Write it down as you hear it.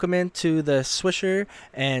welcome into the Swisher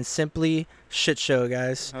and Simply Shit Show,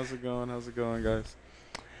 guys. How's it going? How's it going, guys?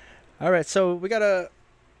 All right, so we got a.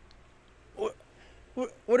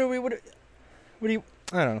 What do you?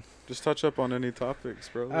 I don't know. Just touch up on any topics,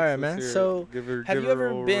 bro. All right, man. So, have you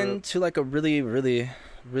ever been to like a really, really,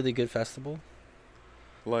 really good festival?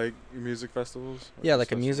 Like music festivals? Yeah,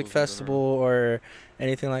 like a music festival or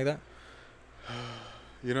anything like that?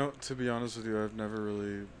 You know, to be honest with you, I've never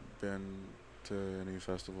really been to any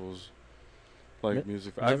festivals like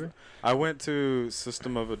music. I went to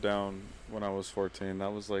System of a Down when I was 14.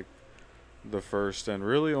 That was like the first and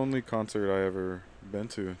really only concert I ever been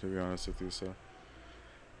to be honest with you. So,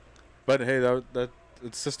 but hey, that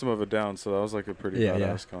it's System of a Down, so that was like a pretty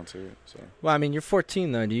badass concert. So, well, I mean, you're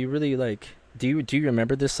 14 though. Do you really like? Do you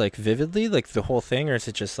remember this like vividly, like the whole thing, or is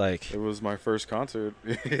it just like? It was my first concert.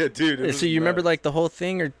 Yeah, dude. So you remember like the whole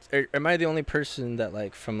thing, or am I the only person that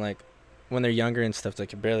like from like when they're younger and stuff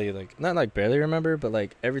like barely like not like barely remember, but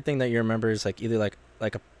like everything that you remember is like either like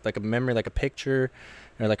a memory, like a picture,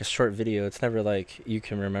 or like a short video. It's never like you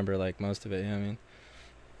can remember like most of it. You know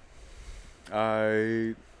what I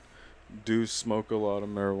mean? I do smoke a lot of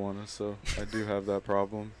marijuana, so I do have that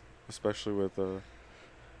problem, especially with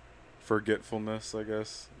forgetfulness, I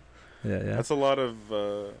guess. Yeah. That's a lot of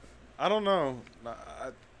I don't know.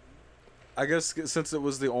 I guess since it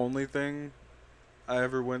was the only thing I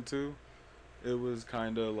ever went to, it was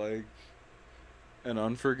kind of like an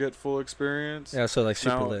unforgettable experience. Yeah, so like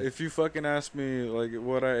super now, lit. if you fucking asked me like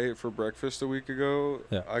what I ate for breakfast a week ago,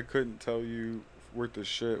 I couldn't tell you worth of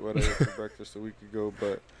shit what I ate for breakfast a week ago,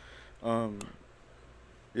 but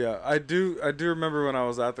yeah, I do remember when I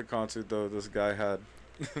was at the concert though, this guy had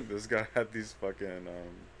these fucking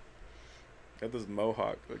had this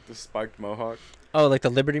mohawk, like this spiked mohawk. Oh, like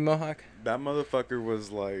the Liberty Mohawk? That motherfucker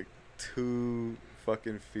was like 2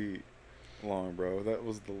 fucking feet long, bro. That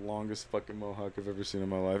was the longest fucking mohawk I've ever seen in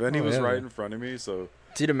my life. And he was right in front of me, so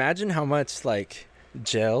dude, imagine how much like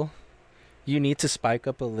gel you need to spike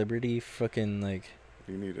up a Liberty fucking like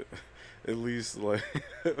you need it. At least like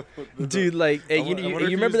dude, like hey, you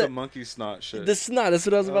remember that monkey snot shit? The snot, that's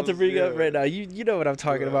what I was about to bring up right now. You know what I'm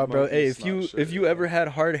talking about, bro. Hey, if you ever had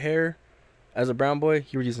hard hair as a brown boy,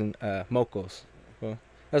 you were using mocos. Well,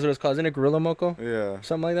 that's what it's called. Isn't it gorilla moco? Yeah.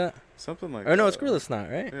 Something like that? Something like that. Or no, it's gorilla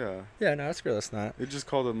snot, right? Yeah. Yeah, no, it's gorilla snot. It just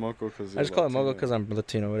called it moco because I just call it moco because I'm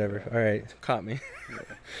Latino, whatever. Yeah. All right, caught me.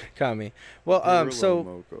 Caught me. Well, gorilla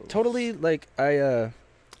so mocos. Totally like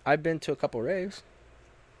I've been to a couple raves.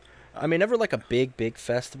 I mean, never like a big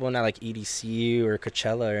festival, not like EDC or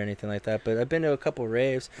Coachella or anything like that, but I've been to a couple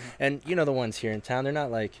raves, and you know the ones here in town, they're not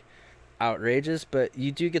like outrageous, but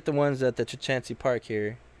you do get the ones at the Chancey Park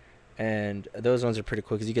here, and those ones are pretty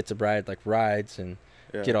cool because you get to ride like rides and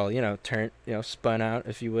get all, turned, spun out,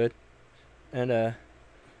 if you would, and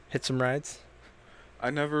hit some rides.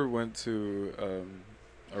 I never went to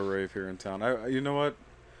a rave here in town. You know what?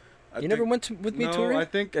 You never went with me to a rave? I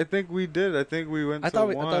think we did. I think we went to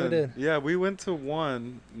one. I thought we did. Yeah, we went to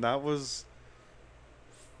one. That was...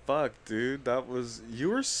 Fuck, dude. That was...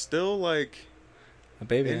 You were still, like... A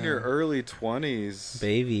baby. In your early 20s.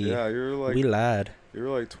 Baby. Yeah, you were like... We lied. You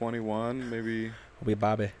were like 21, maybe. We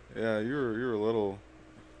Bobby. Yeah, you were little.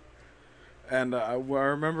 And I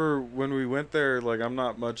remember when we went there, like, I'm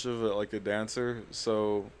not much of a dancer,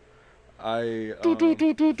 so...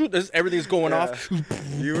 Everything's going off.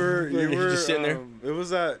 You were just sitting there. It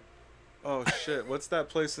was at what's that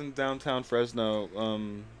place in downtown Fresno?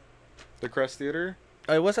 The Crest Theater.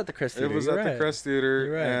 Oh, it was at the Crest Theater. It was at the Crest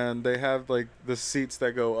Theater, and they have like the seats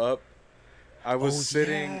that go up. I was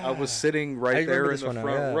sitting right there in the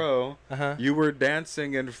front row. You were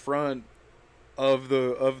dancing in front of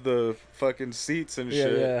the fucking seats and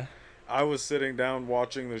shit. Yeah. I was sitting down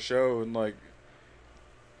watching the show and like.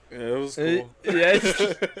 Yeah, it was cool. We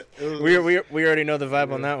already know the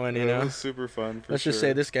vibe on that one, you know. It was super fun. Let's just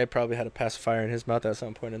say this guy probably had a pacifier in his mouth at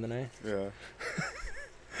some point in the night. Yeah.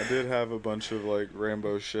 I did have a bunch of like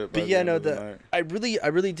Rambo shit. But yeah, no, I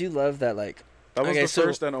really do love that. Like, that was the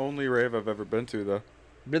first and only rave I've ever been to, though.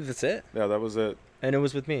 Really, that's it? Yeah, that was it. And it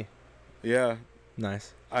was with me. Yeah.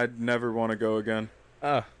 Nice. I'd never want to go again.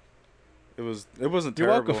 Oh. It wasn't terrible. You're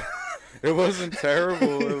welcome. It wasn't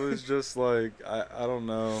terrible. It was just like I don't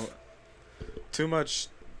know. Too much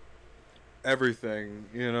everything,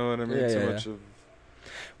 you know what I mean? Too much of.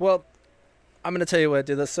 Well, I'm gonna tell you what,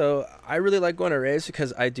 dude. So I really like going to raves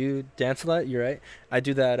because I do dance a lot. You're right. I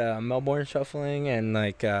do that Melbourne shuffling and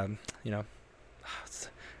like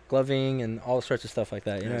gloving and all sorts of stuff like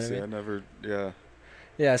that. You know what I mean? I never. Yeah.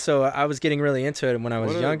 Yeah, so I was getting really into it when I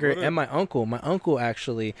was younger, and my uncle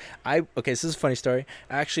actually, so this is a funny story.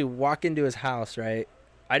 I actually walk into his house, right?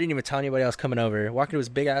 I didn't even tell anybody else coming over. Walking to his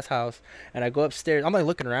big ass house, and I go upstairs. I'm like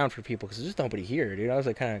looking around for people because there's just nobody here, dude. I was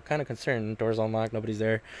like kind of concerned. Doors unlocked, nobody's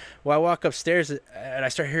there. Well, I walk upstairs and I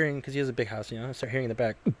start hearing, because he has a big house, I start hearing in the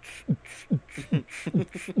back,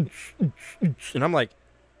 and I'm like,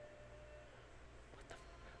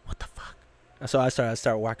 what the fuck? So I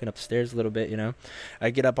start walking upstairs a little bit, I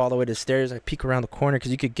get up all the way to the stairs. I peek around the corner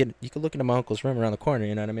because you could look into my uncle's room around the corner.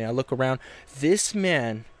 You know what I mean? I look around. This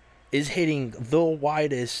man is hitting the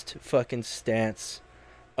widest fucking stance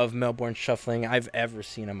of Melbourne shuffling I've ever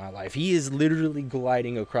seen in my life. He is literally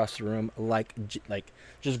gliding across the room like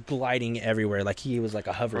just gliding everywhere, like he was like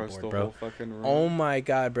a hoverboard, bro. Oh my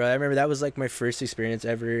god, bro! I remember that was like my first experience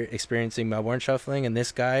ever experiencing Melbourne shuffling, and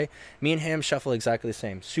this guy, me and him shuffle exactly the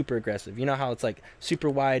same, super aggressive. You know how it's like super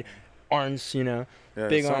wide arms, yeah,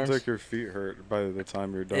 big it sounds arms. Like your feet hurt by the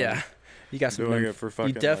time you're done. Yeah. You got some doing it for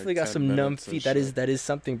fucking, you definitely like got some numb feet. That is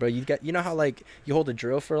something, bro. You know how like you hold a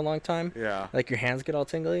drill for a long time? Yeah. Like your hands get all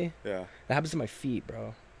tingly? Yeah. That happens to my feet,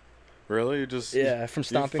 bro. Really? You just from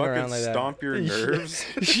stomping around like that. Stomp your nerves?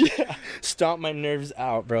 Yeah. Stomp my nerves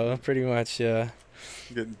out, bro. Pretty much, yeah.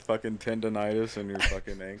 Getting fucking tendonitis in your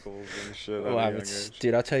fucking ankles and shit. Wow,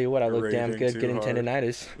 dude, I'll tell you what, I look damn good getting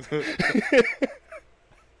tendonitis.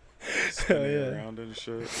 Spinning around and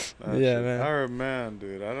shit. Man. Man,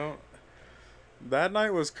 dude, that night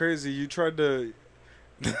was crazy. You tried to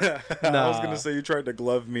I was gonna say you tried to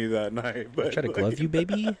glove me that night, but I tried to glove you,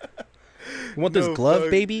 baby. You want this glove,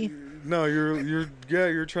 baby? No,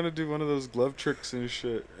 you're trying to do one of those glove tricks and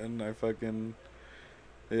shit, and I fucking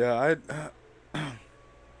I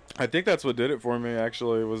think that's what did it for me.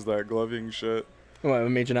 Actually, was that gloving shit. What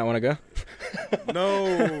made you not want to go?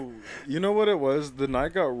 No, you know what it was? The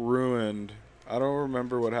night got ruined. I don't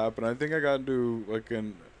remember what happened. I think I got into like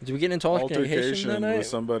an Did we get into altercation that night? With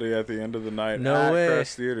somebody at the end of the night at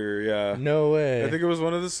Crest Theater. Yeah. No way. I think it was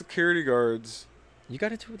one of the security guards. You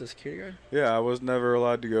got into it with the security guard? Yeah, I was never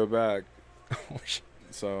allowed to go back.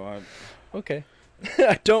 So okay.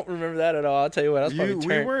 I don't remember that at all. I'll tell you what. We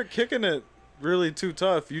weren't kicking it really too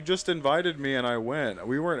tough. You just invited me and I went.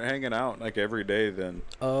 We weren't hanging out like every day then.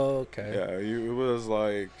 Oh, okay. Yeah, it was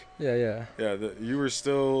like. Yeah. Yeah, you were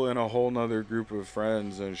still in a whole nother group of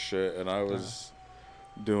friends and shit, and I was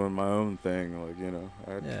doing my own thing. Like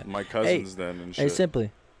I had my cousins then and shit. Hey,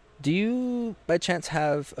 simply, do you by chance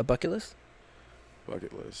have a bucket list?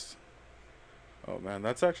 Bucket list. Oh man,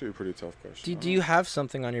 that's actually a pretty tough question. Do you have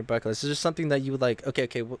something on your bucket list? Is there something that you would like?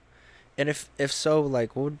 Okay. And if so,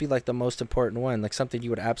 like, what would be like the most important one? Like something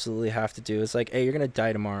you would absolutely have to do. It's like, hey, you're gonna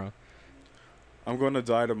die tomorrow. I'm going to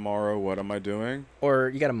die tomorrow. What am I doing? Or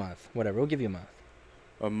you got a month. Whatever. We'll give you a month.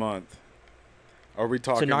 A month. Are we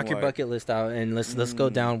talking? So knock your bucket list out and let's go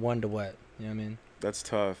down one to what? You know what I mean? That's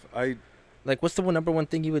tough. What's the number one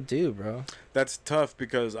thing you would do, bro? That's tough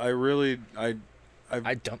because I've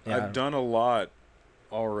done a lot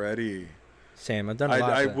already. Same. I've done a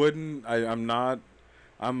lot.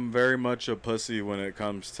 I'm very much a pussy when it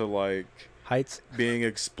comes to like heights being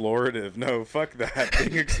explorative. No, fuck that.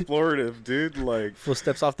 Being explorative, dude. Like full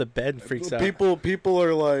steps off the bed and freaks out. People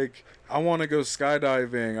are like, I want to go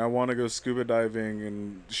skydiving. I want to go scuba diving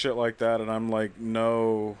and shit like that. And I'm like,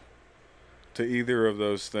 no to either of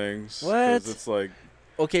those things. What? 'Cause it's like,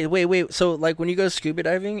 okay, wait. So like when you go scuba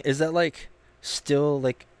diving, is that like still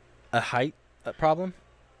like a height problem?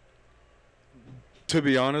 To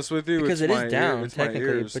be honest with you, because it's it is down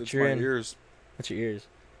technically, but you're in ears. That's your ears.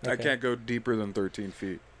 Okay. I can't go deeper than 13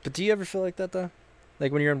 feet. But do you ever feel like that though?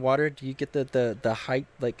 Like when you're in water, do you get the height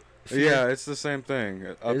like? Feeling? Yeah, it's the same thing.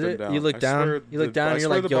 Up and down. You look down. You look down. And you're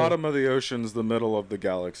like, the bottom of the ocean's the middle of the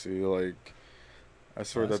galaxy. Like, I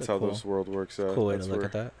swear that's how this world works out. Cool way to look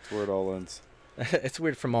at that. That's where it all ends. It's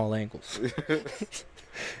weird from all angles.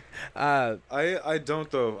 I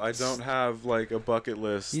don't though. I don't have like a bucket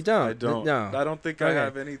list. You don't? I don't. No. I don't think I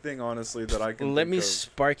have anything honestly that I can. Let me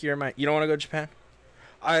spark your mind. You don't want to go to Japan?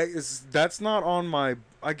 That's not on my.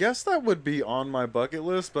 I guess that would be on my bucket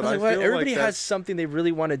list, but I feel everybody like has something they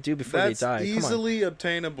really want to do before they die. That's easily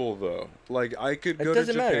obtainable though. Like I could go to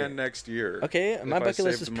Japan next year. Okay, my bucket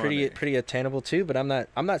list is pretty attainable too. But I'm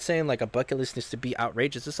not saying like a bucket list needs to be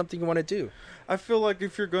outrageous. It's something you want to do. I feel like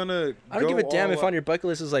if you're gonna, I don't give a damn if on your bucket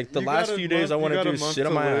list is like the last few days I want to do shit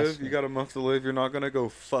on my ass. You got a month to live. You're not gonna go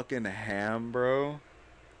fucking ham, bro.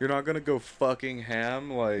 You're not gonna go fucking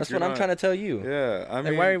ham. Like that's what I'm trying to tell you. Yeah, I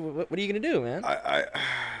mean, what are you gonna do, man?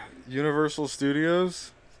 Universal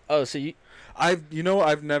Studios. Oh, so I've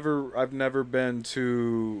never been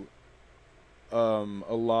to a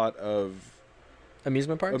lot of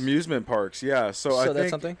amusement parks. Yeah, so I think that's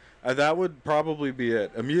something that would probably be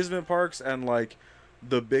it. Amusement parks and like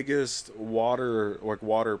the biggest water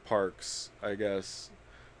parks, I guess.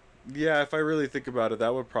 Yeah, if I really think about it,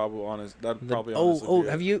 that would probably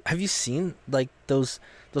have you seen like those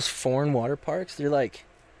foreign water parks? They're like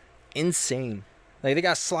insane. Like they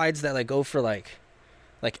got slides that like go for like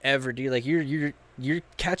ever, dude. Like you're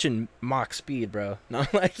catching Mach speed, bro.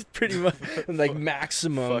 Not like pretty much like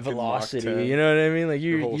maximum velocity. You know what I mean? Like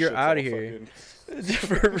you're out of here.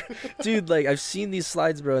 Dude, like I've seen these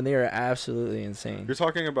slides, bro, and they are absolutely insane. You're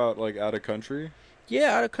talking about like out of country?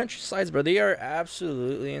 Yeah, out of country slides, bro. They are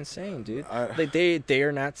absolutely insane, dude. Like they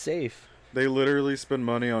are not safe. They literally spend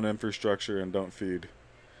money on infrastructure and don't feed.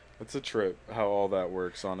 It's a trip how all that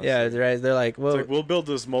works, honestly. Yeah, they're like, well, it's like, we'll build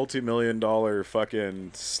this multi-million-dollar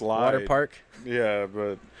fucking slide. Water park. Yeah,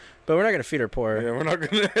 but we're not gonna feed our poor. Yeah, we're not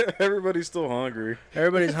gonna. Everybody's still hungry.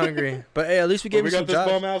 Everybody's hungry, but hey, at least we gave them some jobs. We got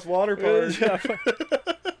this bum-ass water park.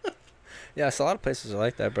 Yeah, so a lot of places are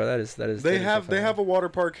like that, bro. That is. They have a water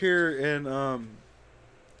park here in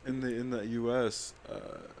the U.S.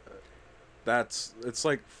 It's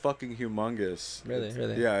like fucking humongous.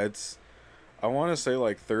 Really? Yeah, I want to say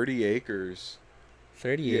like 30 acres.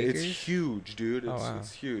 30 acres? It's huge, dude.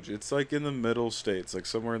 It's huge. It's like in the middle states, like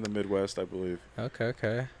somewhere in the Midwest, I believe.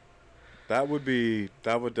 Okay. That would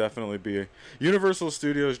definitely be Universal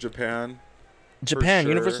Studios Japan. Sure.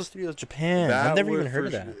 Universal Studios Japan. I've never even heard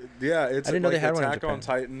of that. Yeah, it's I didn't know they had one in Japan. Attack on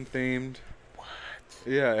Titan themed. What?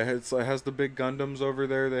 Yeah, it has the big Gundams over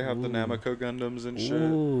there. They have the Namco Gundams and shit.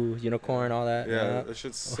 Ooh, unicorn, all that. Yeah, that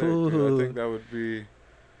shit's sick, dude. I think that would be.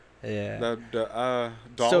 Yeah.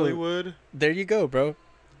 Dollywood. So, there you go, bro.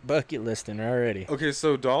 Bucket listing already. Okay,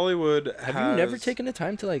 so Dollywood Have you never taken the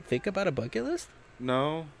time to like think about a bucket list?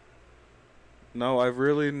 No, I've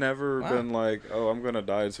really never been like, oh, I'm gonna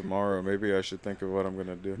die tomorrow. Maybe I should think of what I'm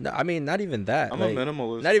gonna do. No, I mean, not even that. I'm a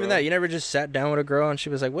minimalist. Not even that. You never just sat down with a girl and she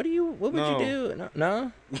was like, what would you do?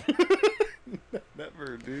 No?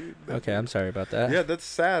 Never, dude. Okay, I'm sorry about that. Yeah, that's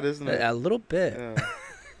sad, isn't it? A little bit. Yeah.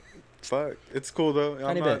 Fuck. It's cool though.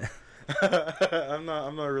 Bit. I'm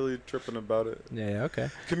not really tripping about it. Yeah, okay.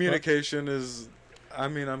 Communication is, I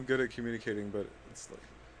mean, I'm good at communicating, but it's like,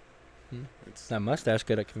 it's that mustache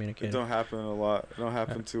good at communicating. It don't happen a lot. It don't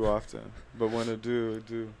happen too often. But when it do.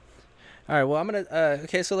 All right, well, I'm going to,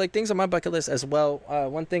 okay, so like things on my bucket list as well.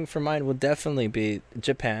 One thing for mine will definitely be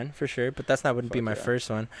Japan for sure, but wouldn't be my first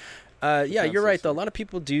one. Yeah, you're right though. A lot of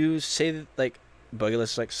people do say that like bucket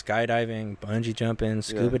lists like skydiving, bungee jumping,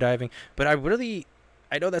 scuba diving, but I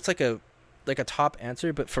know that's like a top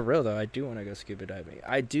answer, but for real though, I do want to go scuba diving.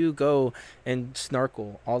 I do go and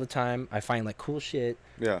snorkel all the time. I find like cool shit.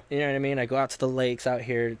 Yeah. You know what I mean? I go out to the lakes out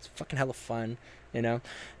here. It's fucking hella fun, you know?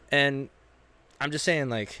 And I'm just saying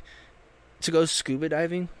like to go scuba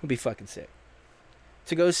diving would be fucking sick.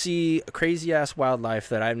 To go see a crazy ass wildlife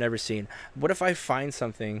that I've never seen. What if I find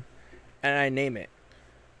something and I name it?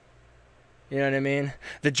 You know what I mean?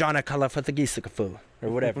 The Jana Kalafatagisakafu or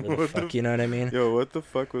whatever the fuck, you know what I mean? Yo, what the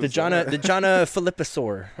fuck was the Jana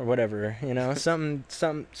Philipposaur or whatever, you know? some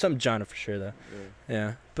Jana for sure though.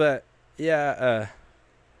 Yeah. But yeah,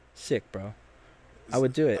 sick, bro. I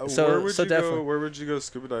would do it. Definitely. Where would you go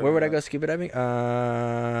scuba diving? Where would I go scuba diving?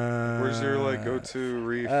 Where's your like go-to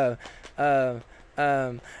reef?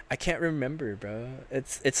 I can't remember, bro.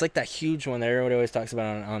 It's like that huge one that everybody always talks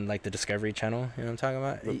about on like the Discovery Channel. You know what I'm talking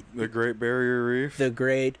about? The Great Barrier Reef. The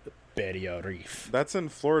Great Barrier Reef. That's in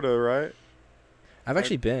Florida, right? I've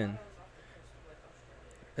actually been.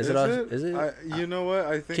 Is it? You know what?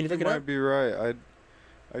 I think you might be right.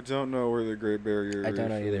 I don't know where the Great Barrier Reef is. I don't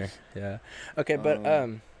know either. Yeah. Okay, but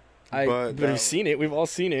we've seen it. We've all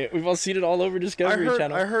seen it. We've all seen it all over Discovery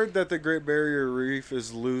Channel. I heard that the Great Barrier Reef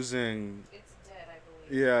is losing. It's dead, I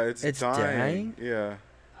believe. Yeah, it's dying. Yeah.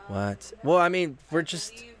 What? Well, I mean, we're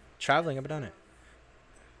just traveling up and down it.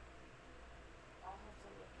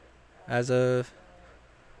 As of.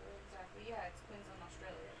 Exactly. Yeah, it's Queensland,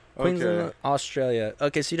 Australia. Queensland, Australia.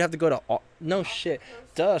 Okay, so you'd have to go to. No shit.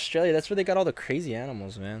 Duh, Australia. That's where they got all the crazy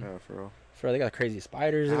animals, man. Yeah, for real. They got crazy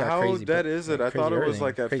spiders. They got crazy. How dead is it? I thought it was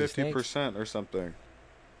like at 50% or something.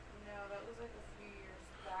 No, that was like a few years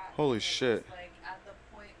back. Holy shit. It was like at the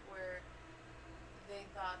point where they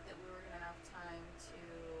thought that we were gonna have time to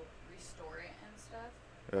restore it and stuff.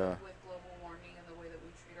 Yeah. With global warming and the way that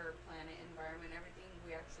we treat our planet, environment, everything,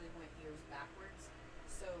 we actually went years backwards.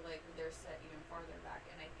 So like they're set even farther back,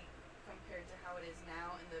 and I think compared to how it is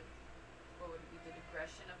now and the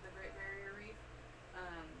digression of the Great Barrier Reef,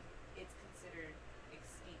 it's considered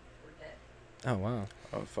extinct or dead. Oh wow!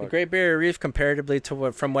 Oh fuck! The Great Barrier Reef, comparatively to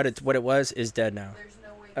what it was, is dead now. There's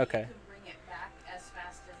no way that you can bring it back as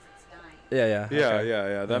fast as it's dying. Yeah.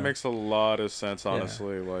 Yeah. That makes a lot of sense,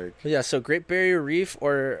 honestly. Like. Yeah. So Great Barrier Reef,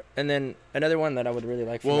 and then another one that I would really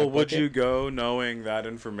like. Well, would you go knowing that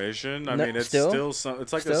information? I mean, it's still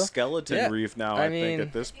it's like a skeleton reef now. I think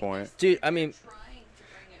at this point, dude. I mean.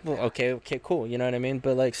 Well, okay, cool. You know what I mean?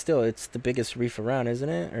 But, like, still, it's the biggest reef around, isn't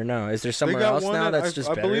it? Or no? Is there somewhere else now that's just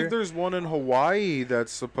better? I believe there's one in Hawaii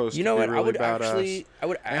that's supposed to be really badass. I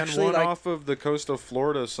would actually and one off of the coast of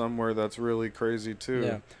Florida somewhere that's really crazy, too.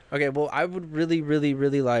 Yeah. Okay, well, I would really, really,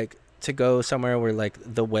 really like to go somewhere where, like,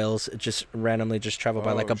 the whales just randomly just travel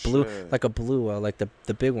by, like a blue whale, like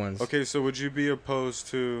the big ones. Okay, so would you be opposed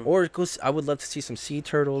to... Or I would love to see some sea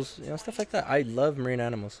turtles, stuff like that. I love marine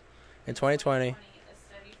animals. In 2020...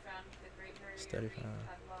 Had lost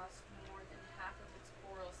more than half of its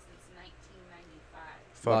coral since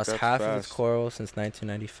 1995. Lost half of its coral since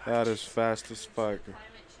 1995. That is fast as fuck. Climate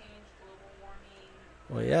change, global warming.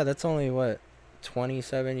 Well, yeah, that's only,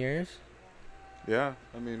 27 years? Yeah,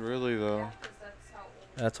 I mean, really, though. Yeah,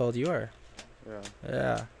 that's how old you are.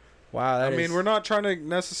 Yeah. Wow, we're not trying to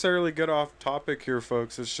necessarily get off topic here,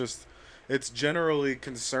 folks. It's just... It's generally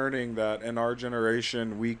concerning that in our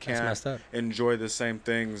generation, we can't enjoy the same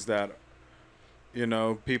things that...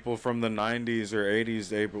 people from the 90s or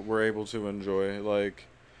 80s were able to enjoy. Like,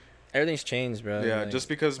 everything's changed, bro. Yeah, just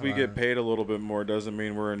because we get paid a little bit more doesn't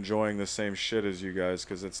mean we're enjoying the same shit as you guys,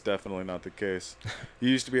 because it's definitely not the case. You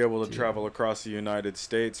used to be able to travel across the United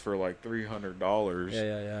States for like $300.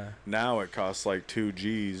 Yeah. Now it costs like 2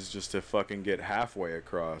 G's just to fucking get halfway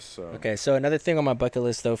across. So. Okay, so another thing on my bucket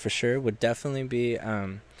list, though, for sure, would definitely be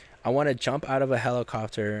I want to jump out of a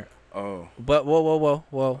helicopter. Oh. But whoa. Oh,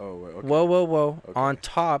 okay. Whoa. Okay. On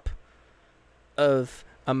top of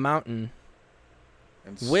a mountain.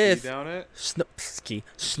 And with ski down it?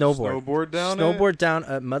 Snowboard down it? Down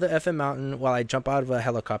a mother effing mountain while I jump out of a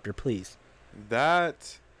helicopter, please.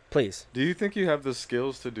 Please. Do you think you have the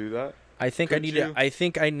skills to do that? I think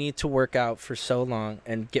I need to work out for so long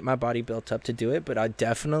and get my body built up to do it, but I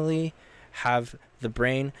definitely have the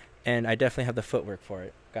brain and I definitely have the footwork for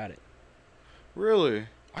it. Got it. Really?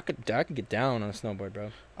 I could get down on a snowboard, bro.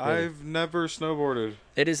 Really. I've never snowboarded.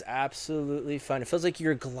 It is absolutely fun. It feels like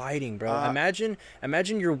you're gliding, bro. Imagine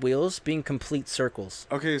your wheels being complete circles.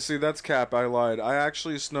 Okay, see, that's cap. I lied. I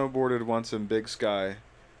actually snowboarded once in Big Sky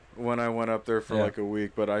when I went up there for like a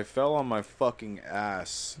week, but I fell on my fucking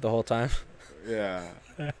ass. The whole time? Yeah.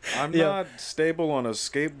 I'm not stable on a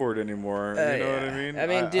skateboard anymore. You know what I mean? I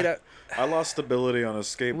mean, dude, I lost stability on a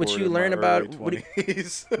skateboard. What you learn about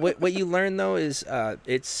what you learn though is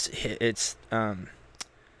it's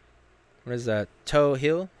what is that?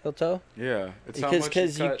 Heel toe? Yeah, it's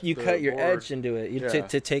because you cut your edge into it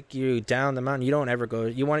to take you down the mountain. You don't ever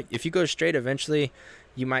go. If you go straight, eventually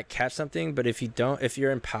you might catch something. But if you don't, if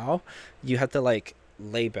you're in POW, you have to like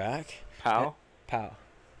lay back. POW.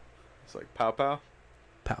 It's like pow.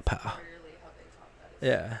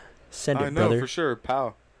 Yeah, send it, I know, brother. for sure.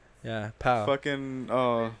 POW. Yeah, POW. Fucking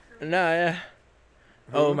No, yeah.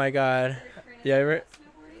 Who? Oh my god. Yeah,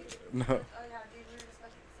 no.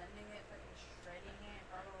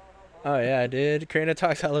 Oh yeah, dude. Karina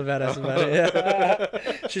talks hella badass about it.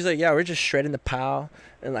 Yeah. She's like, yeah, we're just shredding the POW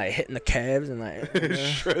and like hitting the cabs and like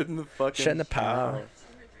shredding the POW.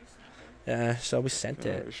 Yeah, so we sent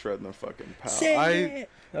it. Shredding the fucking POW.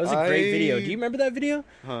 That was a great video. Do you remember that video?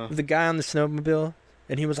 Huh. With the guy on the snowmobile,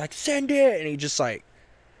 and he was like, "Send it," and he just like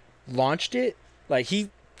launched it. Like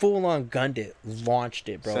he full on gunned it, launched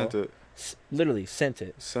it, bro. Sent it. Literally sent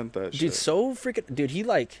it. Sent that shit. Dude, so freaking. Dude, he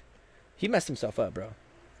messed himself up, bro.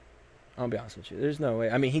 I'll be honest with you. There's no way.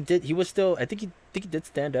 I mean, he did. He was still. I think he did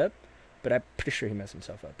stand up, but I'm pretty sure he messed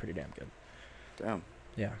himself up pretty damn good. Damn.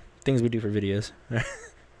 Yeah, things we do for videos.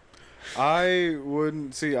 I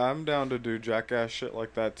wouldn't see. I'm down to do jackass shit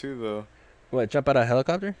like that too, though. What? Jump out of a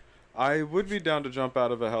helicopter? I would be down to jump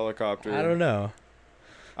out of a helicopter. I don't know.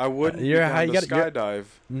 I wouldn't. You skydive.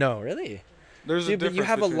 No, really. There's a difference but you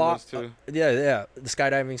have between a lot. Those two. Yeah. The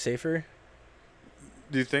skydiving safer.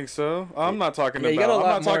 Do you think so? I'm not talking about.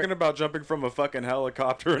 I'm not talking about jumping from a fucking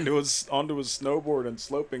helicopter onto a snowboard and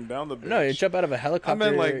sloping down the bitch. No, you jump out of a helicopter. I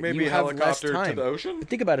meant like maybe a helicopter to the ocean. But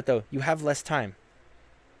think about it though. You have less time.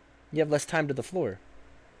 You have less time to the floor.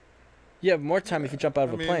 You have more time if you jump out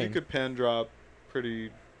of a plane. You could pen drop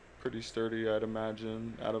pretty sturdy, I'd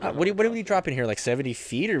imagine. Out of what are we dropping here? Like 70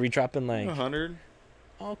 feet, or are we dropping like 100?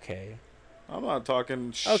 Okay. I'm not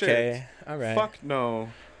talking shit. Okay, all right. Fuck no.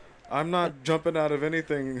 I'm not jumping out of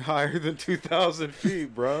anything higher than 2,000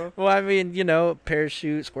 feet, bro. Well, I mean,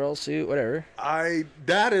 parachute, squirrel suit, whatever.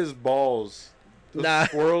 That is balls. Nah.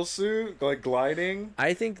 Squirrel suit, like gliding.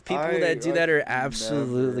 I think people that do that are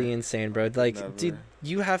absolutely insane, bro. Like, dude,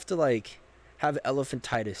 you have to like. have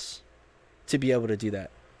elephantitis to be able to do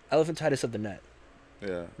that. Elephantitis of the net.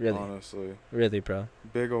 Yeah, really, honestly. Really, bro.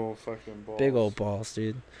 Big old fucking balls. Big old balls,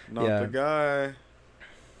 dude. Not the guy.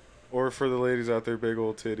 Or for the ladies out there, big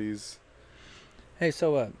old titties. Hey,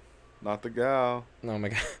 so what? Not the gal. Oh my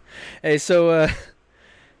god. Hey, so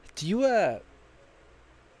do you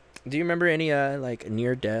remember any like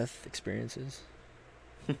near death experiences?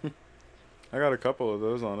 I got a couple of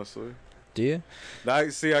those, honestly. Do you? I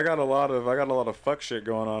got a lot of fuck shit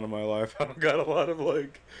going on in my life. I don't got a lot of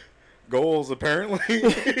like goals apparently.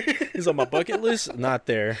 He's on my bucket list. Not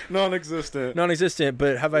there. Non-existent.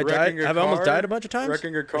 But have I died? Have I almost died a bunch of times?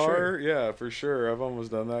 Wrecking a car? Sure. Yeah, for sure. I've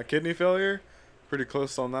almost done that. Kidney failure? Pretty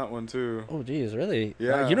close on that one too. Oh geez, really?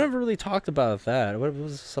 Yeah. You never really talked about that. What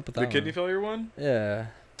was up with that? The kidney failure one? Yeah.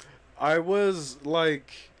 I was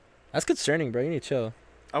like. That's concerning, bro. You need to chill.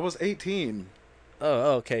 I was 18.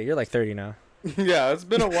 Oh, okay. You're like 30 now. Yeah, it's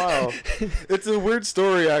been a while. It's a weird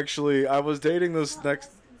story, actually. I was dating dating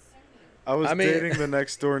the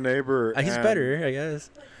next door neighbor. He's better, I guess.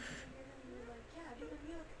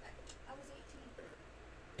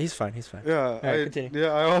 He's fine. Yeah, continue.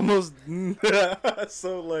 I almost.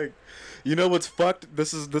 So like, you know what's fucked?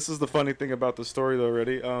 This is the funny thing about the story though.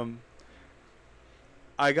 Already,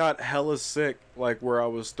 I got hella sick, like where I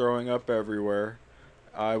was throwing up everywhere.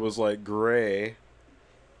 I was like gray.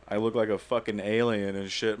 I look like a fucking alien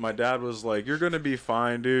and shit. My dad was like, "You're gonna be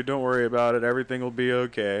fine, dude. Don't worry about it. Everything will be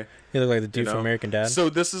okay." You look like the dude from American Dad. So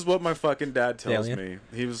this is what my fucking dad tells me.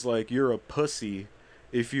 He was like, "You're a pussy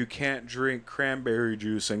if you can't drink cranberry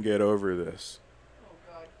juice and get over this." Oh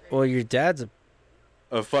God. Well, your dad's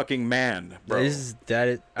a fucking man, bro.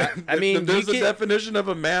 I mean, there's a definition of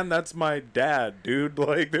a man. That's my dad, dude.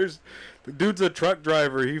 Like, the dude's a truck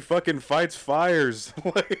driver. He fucking fights fires.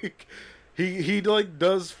 Like, he like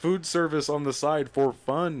does food service on the side for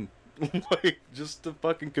fun, like just to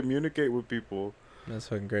fucking communicate with people. That's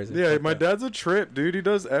fucking crazy. Yeah, my dad's a trip, dude. He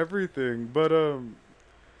does everything. But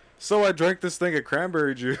so I drank this thing of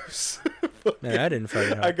cranberry juice. Man, I didn't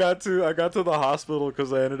fucking know. I got to the hospital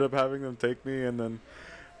because I ended up having them take me, and then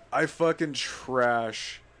I fucking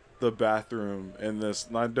trash the bathroom in this.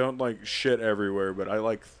 And I don't like shit everywhere, but I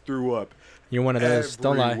like threw up. You're one of those.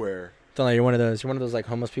 Everywhere. Don't lie. You're one of those. You're one of those like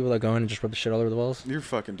homeless people that go in and just rub the shit all over the walls. You're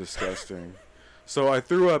fucking disgusting. So I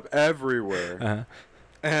threw up everywhere. Uh-huh.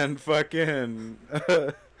 And fucking.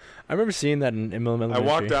 I remember seeing that in elementary. I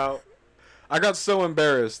walked out. I got so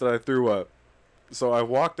embarrassed that I threw up. So I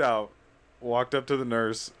walked out, walked up to the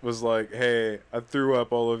nurse, was like, "Hey, I threw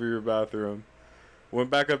up all over your bathroom." Went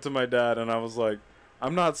back up to my dad, and I was like,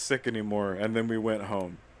 "I'm not sick anymore." And then we went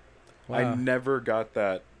home. Wow. I never got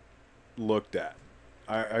that looked at.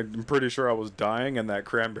 I'm pretty sure I was dying, and that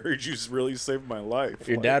cranberry juice really saved my life.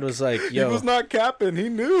 Your dad was like, "Yo," he was not capping. He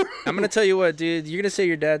knew. I'm gonna tell you what, dude. You're gonna say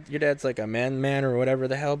your dad's like a man or whatever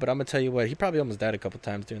the hell, but I'm gonna tell you what. He probably almost died a couple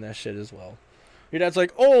times doing that shit as well. Your dad's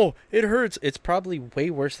like, "Oh, it hurts." It's probably way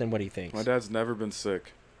worse than what he thinks. My dad's never been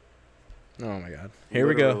sick. Oh my God. Here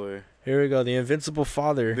we go. The invincible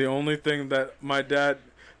father. The only thing that my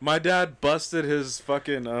dad busted his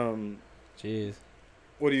fucking Jeez.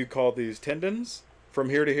 What do you call these, tendons? From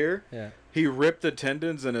here to here? Yeah. He ripped the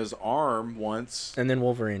tendons in his arm once. And then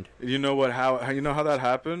Wolverine. You know how you know how that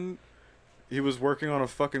happened? He was working on a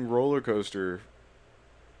fucking roller coaster.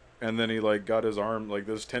 And then he like got his arm, like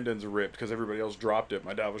those tendons ripped because everybody else dropped it.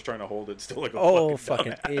 My dad was trying to hold it still like a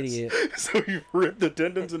fucking idiot. So he ripped the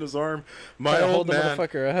tendons in his arm. My old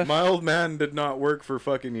man did not work for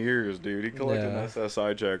fucking years, dude. He collected an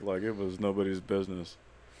SSI check like it was nobody's business.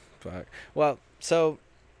 Fuck. Well, so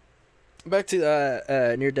back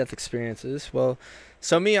to near-death experiences. Well,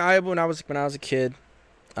 so me, when I was a kid,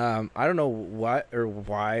 I don't know what or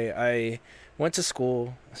why I went to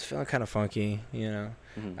school. I was feeling kind of funky, you know.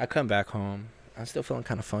 Mm-hmm. I come back home. I'm still feeling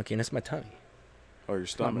kind of funky, and it's my tummy. Oh, your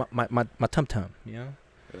stomach. My tum-tum, you know.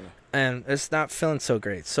 Yeah. And it's not feeling so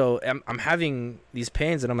great. So I'm having these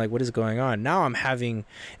pains, and I'm like, what is going on? Now I'm having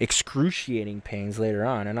excruciating pains later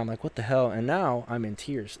on, and I'm like, what the hell? And now I'm in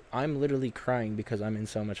tears. I'm literally crying because I'm in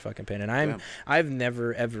so much fucking pain, and I've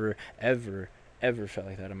never ever felt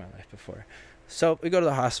like that in my life before. So we go to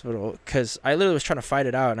the hospital because I literally was trying to fight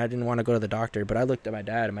it out, and I didn't want to go to the doctor. But I looked at my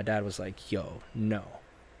dad, and my dad was like, "Yo, no."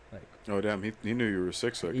 Like, oh damn, he knew you were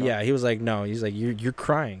sick. Yeah, he was like, "No." He's like, "You're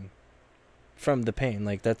crying from the pain.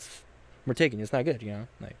 Like we're taking you. It's not good, you know."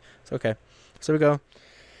 Like, it's okay. So we go.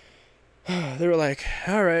 They were like,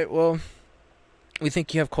 "All right, well, we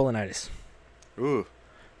think you have colonitis." Ooh.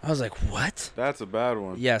 I was like, what? That's a bad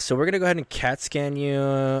one. Yeah, so we're going to go ahead and CAT scan you.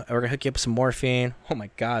 We're going to hook you up with some morphine. Oh, my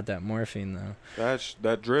God, that morphine, though.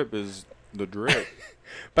 That drip is The drip.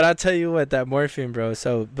 But I'll tell you what, that morphine, bro.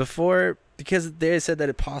 So before, because they said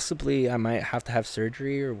that I might have to have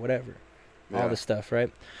surgery or whatever, all this stuff,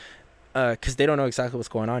 right? Because they don't know exactly what's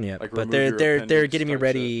going on yet, like but they're getting me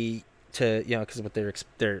ready to, you know, because what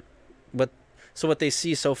they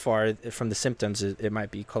see so far from the symptoms is it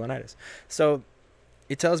might be colonitis. So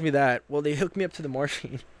it tells me that. Well, they hooked me up to the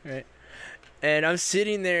morphine, right? And I'm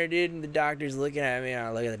sitting there, dude, and the doctor's looking at me, and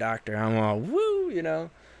I look at the doctor, I'm all, woo, you know,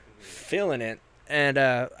 feeling it. And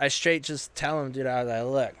I straight just tell him, dude, I was like,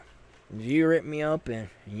 look, if you rip me open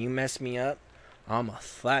and you mess me up, I'm going to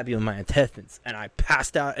slap you with my intestines. And I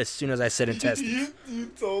passed out as soon as I said intestines. You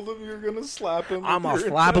told him you were going to slap him. I'm going to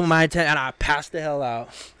slap him with my intestines, and I passed the hell out.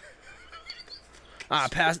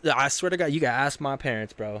 I swear to God, you got to ask my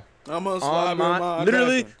parents, bro. I'm going to slap him with my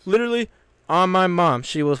intestines. Literally, on my mom,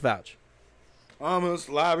 she will vouch. I'm going to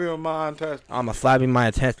slap you with my intestines. I'm going to slap you with my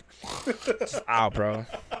intestines. Just out, bro.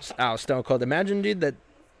 Just out, stone cold. Imagine, dude, that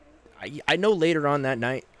I know later on that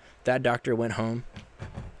night, that doctor went home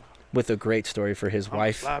with a great story for his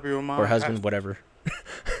wife or husband, whatever.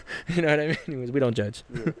 You know what I mean? Anyways, we don't judge.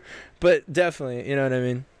 Yeah. But definitely, you know what I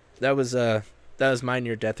mean? That was my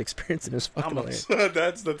near-death experience, and it was fucking hilarious.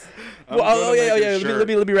 That's. Well, yeah.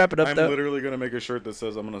 Let me wrap it up. I'm literally gonna make a shirt that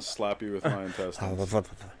says, "I'm gonna slap you with my intestines."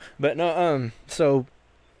 But no, so.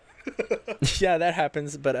 Yeah, that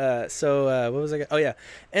happens. But what was I? Oh yeah,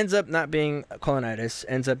 ends up not being colonitis.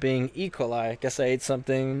 Ends up being E. coli. I guess I ate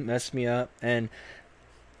something, messed me up, and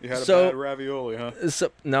you had a bad ravioli, huh?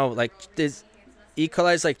 So no, like this E.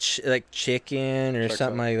 coli is like chicken or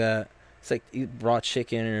something like that. It's like raw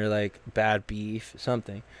chicken or like bad beef,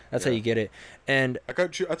 something. That's how you get it. And I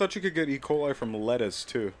thought you could get E. coli from lettuce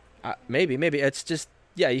too. Maybe it's just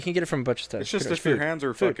you can get it from a bunch of stuff. It's just if your hands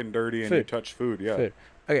are fucking dirty and you touch food, Food.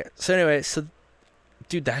 Okay, so anyway,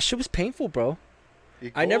 dude, that shit was painful, bro.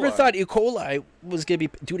 I never thought E. coli was gonna be,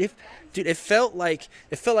 dude. It felt like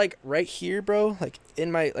right here, bro, like in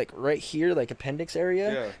my right here, like appendix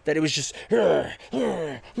area, that it was just every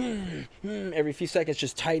few seconds,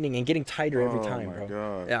 just tightening and getting tighter every time, bro.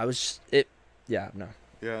 God. Yeah, it was just, no.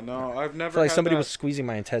 Yeah, no, I've never. I felt like somebody was squeezing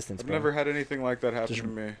my intestines. I've never had anything like that happen to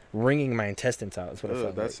me. Wringing my intestines out is what it felt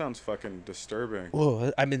like. That sounds fucking disturbing.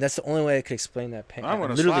 Whoa, I mean, that's the only way I could explain that pain. I'm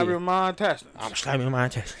gonna slap you with my intestines. I'm slapping with my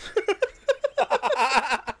intestines.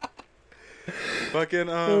 Fucking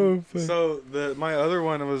so my other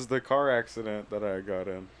one was the car accident that I got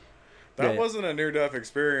in. That wasn't a near-death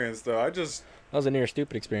experience though. That was a near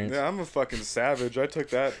stupid experience. Yeah, I'm a fucking savage. I took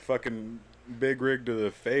that fucking big rig to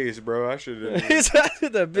the face, bro. I should have.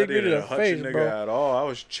 The big rig to the face, bro. At all. I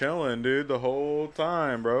was chilling, dude, the whole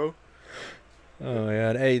time, bro. Oh my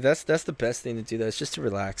God. Hey, that's the best thing to do though. It's just to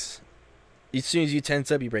relax. As soon as you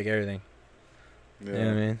tense up, you break everything. Yeah. You know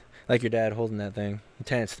what I mean? Like your dad holding that thing. He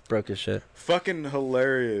tensed, broke his shit. Fucking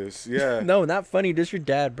hilarious. Yeah. No, not funny. Just your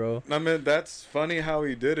dad, bro. I mean, that's funny how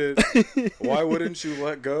he did it. Why wouldn't you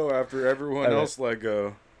let go after everyone else let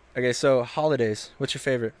go? Okay, so holidays. What's your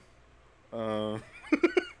favorite?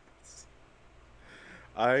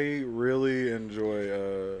 I really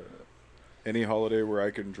enjoy any holiday where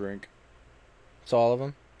I can drink. So all of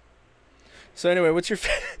them? So anyway, what's your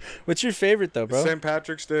favorite though, bro? St.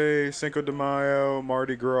 Patrick's Day, Cinco de Mayo,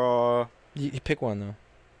 Mardi Gras. You pick one though.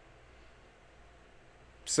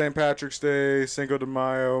 St. Patrick's Day, Cinco de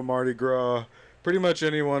Mayo, Mardi Gras. Pretty much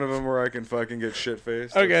any one of them where I can fucking get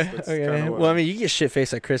shit-faced. Okay. Well, I mean, you get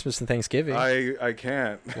shit-faced at Christmas and Thanksgiving. I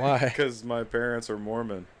can't. Why? Because my parents are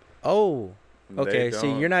Mormon. Oh. Okay.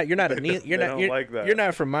 So you're not like that. You're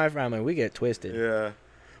not from my family. We get twisted. Yeah.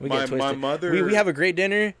 We get twisted. My mother. We have a great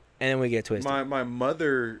dinner. And then we get twisted. My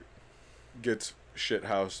mother gets shit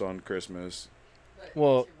housed on Christmas.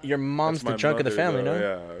 Well, your mom's the drunk of the family, though,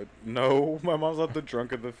 no? Yeah. No, my mom's not the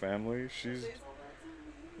drunk of the family. She's...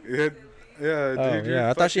 Yeah, dude.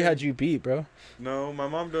 Yeah, I thought she had you beat, bro. No, my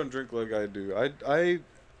mom don't drink like I do.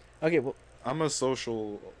 Okay, well... I'm a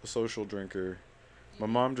social drinker. My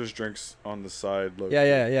mom just drinks on the side.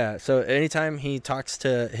 Yeah. So anytime he talks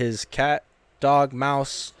to his cat, dog,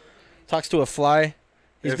 mouse, talks to a fly...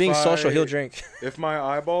 He's being social. He'll drink. If my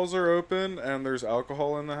eyeballs are open and there's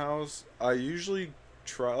alcohol in the house, I usually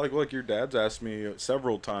try. Like your dad's asked me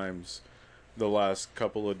several times the last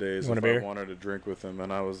couple of days if I wanted to drink with him,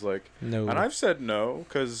 and I was like, no. And I've said no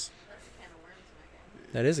because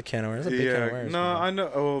that is a can of worms. That's a big can of worms. No, I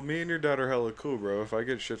know. Oh, me and your dad are hella cool, bro. If I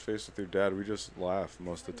get shit faced with your dad, we just laugh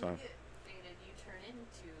most of the time.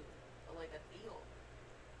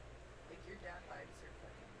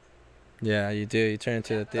 Yeah, you do. You turn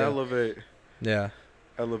into the deal. Elevate. Yeah.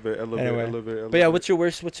 Elevate. But yeah, what's the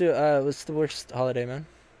worst holiday, man?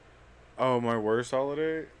 Oh, my worst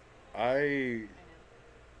holiday?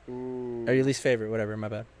 Ooh. Or your least favorite, whatever, my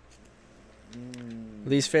bad.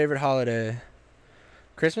 Least favorite holiday.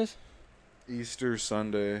 Christmas? Easter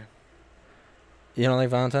Sunday. You don't like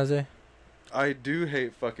Valentine's Day? I do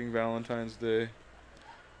hate fucking Valentine's Day.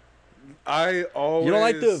 I always... You don't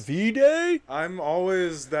like the V-Day? I'm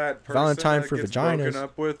always that person Valentine that for gets vaginas. broken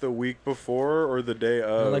up with the week before or the day of.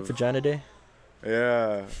 You don't like Vagina Day?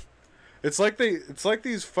 Yeah. It's like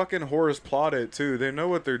these fucking whores plot it too. They know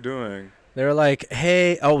what they're doing. They're like,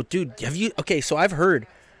 hey, oh, dude, have you... Okay, so I've heard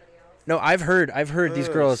these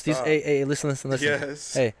girls. Stop. Hey, listen.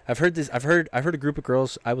 Yes. Hey, I've heard a group of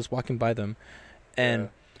girls. I was walking by them, and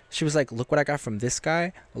she was like, "Look what I got from this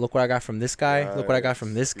guy. Look what I got from this guy. Look what I got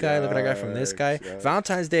from this guy. Look what I got from this guy." Yes.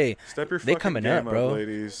 Valentine's Day. Step your They fucking coming game up, bro.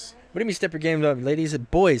 ladies. What do you mean step your game up, ladies?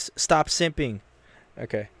 Boys, stop simping.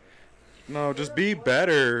 Okay. No, just be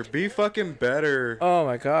better. Be fucking better. Oh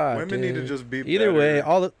my god. Women dude. need to just be Either better.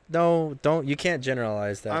 way, don't. You can't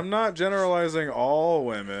generalize that. I'm not generalizing all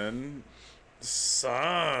women.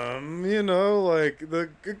 Some, like a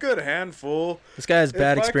good handful. This guy has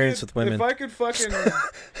bad experience with women.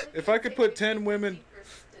 If I could put 10 women,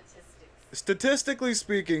 statistically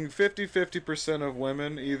speaking, 50% of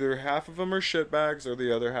women, either half of them are shitbags or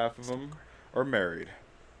the other half of them are married.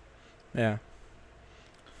 Yeah.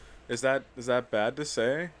 Is that bad to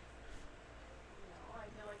say? No, I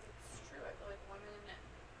feel like it's true. I feel like women,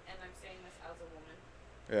 and I'm saying this as a woman.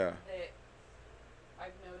 Yeah. That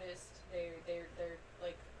I've noticed they're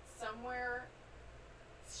like somewhere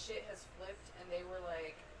shit has flipped and they were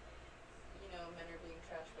like, men are being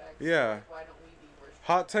trash bags. Yeah. Like, why don't we be worse?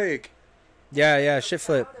 Hot take. Yeah. Shit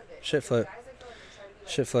flip. Shit flip. Guys, I feel like they try to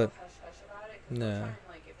be, Shit flip. hush about it. No.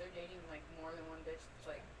 Like if they're dating like more than one bitch, it's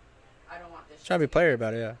like I don't want this. Trying to be player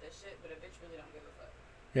about it, yeah. This shit, but a bitch really don't give a fuck.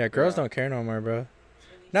 Yeah, girls don't care no more, bro.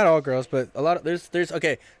 Not all girls, but a lot of there's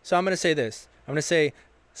okay. So I'm gonna say this. I'm gonna say,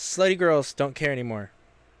 slutty girls don't care anymore.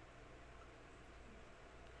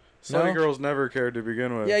 Slutty girls never cared to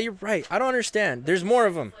begin with. Yeah, you're right. I don't understand. There's more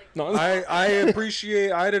of them. No, I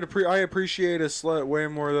appreciate a slut way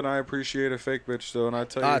more than I appreciate a fake bitch though, and I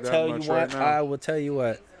tell you that much right now. I will tell you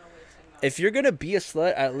what. If you're gonna be a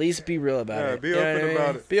slut, at least be real about it. Be open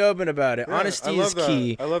about it. Be open about it. Yeah, Honesty is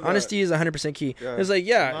key. I love that. Honesty is 100% key. Yeah. It's like,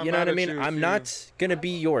 yeah, you know what I mean? You, I'm not gonna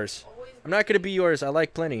be yours. I'm not gonna be yours. I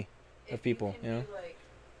like plenty of people,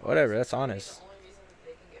 Whatever, that's honest.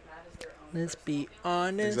 Let's be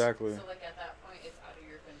honest. Exactly. So like at that point, it's out of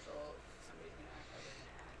your control. Somebody's gonna act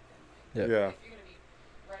how they're gonna act. Yeah. If you're gonna be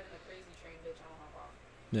riding the crazy train, bitch, I don't hop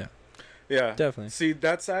off. Yeah. Definitely. See,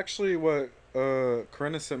 that's actually what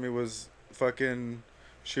Corinna sent me was fucking.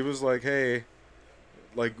 She was like, "Hey,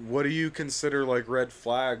 like, what do you consider like red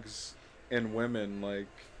flags in women? Like,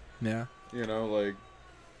 Yeah. Like."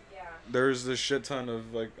 Yeah. There's a shit ton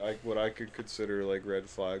of like what I could consider like red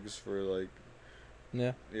flags for like.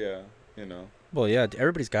 Yeah. Yeah. Well, yeah,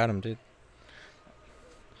 everybody's got them, dude.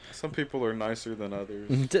 Some people are nicer than others.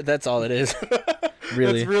 That's all it is.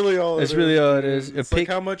 Really. That's really all it is. That's really all it is. It's Pick, like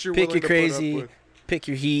how much you're pick willing your to crazy, put up with. pick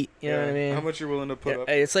your heat. You know what I mean? How much you're willing to put up.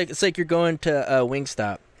 It's like you're going to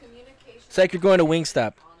Wingstop. Communication. It's like you're going to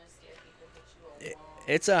Wingstop. Honesty, I think, will get you a long.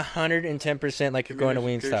 It's 110% like you're going to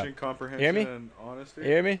Wingstop. Comprehension, You hear me? And honesty. You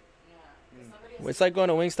hear me? Yeah. 'Cause somebody has It's to- like going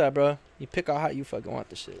to Wingstop, bro. You pick how hot you fucking want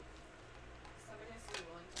the shit. somebody has to be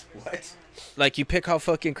willing to What? understand. Like you pick how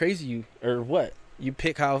fucking crazy you or what? You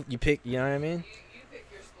pick, you know what I mean? You pick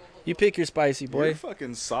your school. You pick your spicy, boy. You're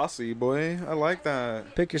fucking saucy, boy. I like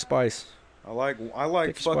that. Pick your spice. I like Pick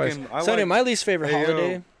your spice. fucking. I Sonny, like. my least favorite Hey, yo.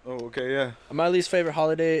 holiday. Oh, okay, yeah. My least favorite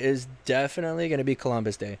holiday is definitely gonna be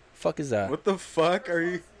Columbus Day. Fuck is that? What the fuck are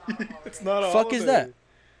you? It's not a Fuck is holiday. that?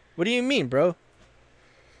 What do you mean, bro?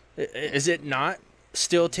 Is it not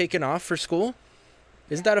still taken off for school?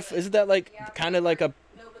 Isn't that like kind of like a?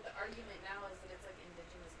 No, but the argument now is that it's like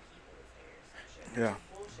indigenous people's day or some shit. Yeah.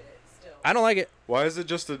 Bullshit. Still. I don't like it. Why is it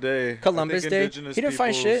just a day? Columbus I think Day? indigenous He didn't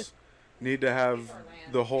find peoples shit. Need to have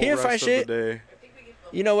the whole He didn't rest find of shit. the day. I think we get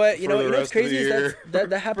the You know what? You For know the what's rest of the crazy is year.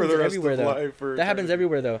 that happens the rest everywhere of though. life for That happens eternity.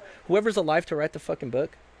 everywhere though. Whoever's alive to write the fucking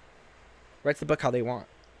book, writes the book how they want,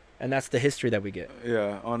 and that's the history that we get.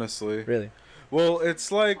 Yeah, honestly. Really. Well,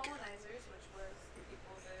 it's like colonizers, which was the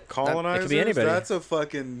people that. colonizers. It could be anybody. That's a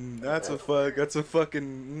fucking. That's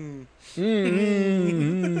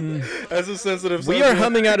a sensitive. We are subject.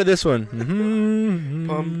 humming out of this one. Mm-hmm.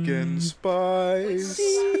 Pumpkin spice. Do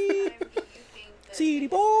you think that City the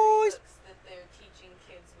boys. books that they're teaching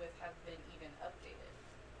kids with have been even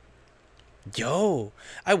updated? Yo,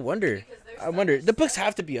 I wonder. Because there's I so wonder. much The books stuff-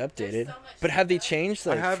 have to be there's updated, so much but have they stuff- changed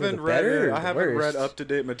I like for haven't the read better? it. Or I the haven't read worse? up to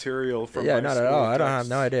date material from. Yeah, my not at school all. I don't texts. have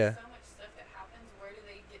no idea. So much stuff that happens. Where do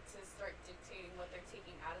they get to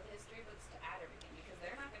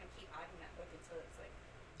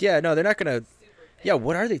Yeah, no, they're not gonna. Yeah,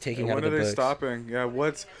 what are they taking out of the books? When are they stopping? Yeah,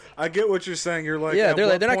 what's... I get what you're saying. You're like... Yeah,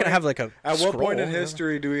 they're not going to have like a At scroll, what point in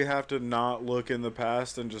history do we have to not look in the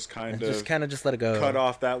past and just kind of just let it go? Cut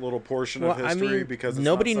off that little portion of history because it's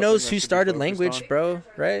nobody knows who started language, bro,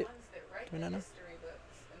 right? We don't know.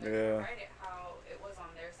 Yeah.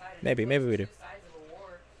 Maybe we do.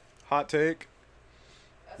 Hot take.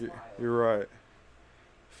 You're right.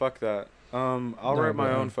 Fuck that. I'll write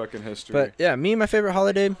my own fucking history. But yeah, my favorite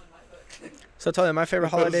holiday... So I'll tell you, my favorite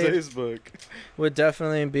holiday would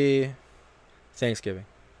definitely be Thanksgiving.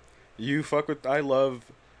 You fuck with... I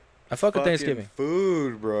fuck with Thanksgiving.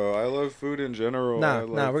 Food, bro. I love food in general. Nah,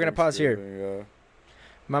 we're going to pause here. Yeah.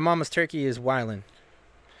 My mama's turkey is wildin'.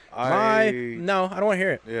 No, I don't want to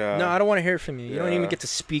hear it. Yeah. No, I don't want to hear it from you. You don't even get to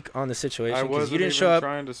speak on the situation because you didn't show up.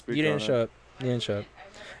 You didn't show up.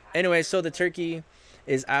 Anyway, so the turkey...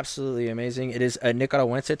 is absolutely amazing. It is a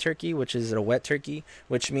Nicaragüense turkey, which is a wet turkey,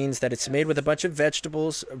 which means that it's made with a bunch of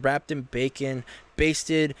vegetables, wrapped in bacon,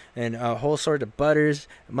 basted, and a whole sort of butters,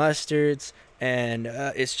 mustards, and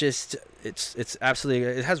it's absolutely...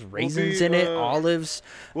 It has raisins in it, olives,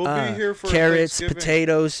 be here for carrots,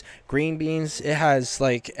 potatoes, green beans. It has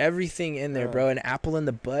like everything in there, bro. An apple in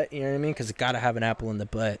the butt, you know what I mean? Because it gotta have an apple in the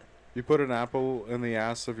butt. You put an apple in the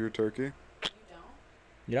ass of your turkey?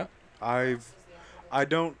 You don't? I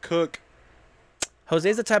don't cook.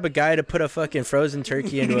 Jose's the type of guy to put a fucking frozen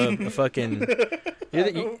turkey into a fucking...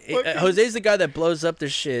 Jose's the guy that blows up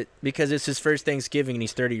this shit because it's his first Thanksgiving and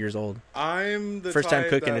he's 30 years old. I'm the first time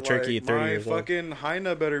cooking a turkey at 30 years old. My fucking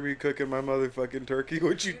hyena better be cooking my motherfucking turkey.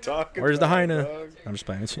 What you talking Where's about? Where's the hyena? Dog? I'm just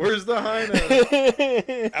playing. Where's the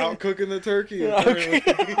hyena? Out cooking the turkey.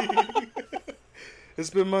 It's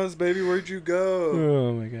been months, baby. Where'd you go?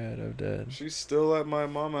 Oh my god, I'm dead. She's still at my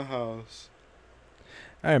mama house.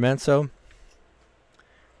 All right, man. So I'm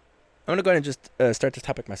gonna go ahead and just start the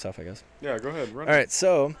topic myself, I guess. Yeah, go ahead. Run All right.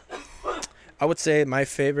 So I would say my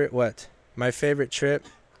favorite trip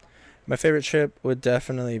would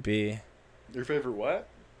definitely be... Your favorite what?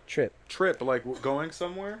 Trip, like going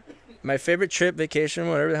somewhere? My favorite trip, vacation,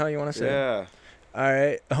 whatever the hell you want to say. Yeah. All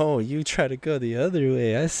right. Oh, you try to go the other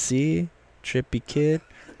way. I see. Trippy kid.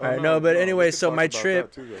 All right. No, but anyway, so my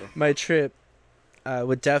trip would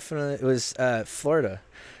definitely... It was Florida.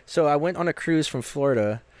 So I went on a cruise from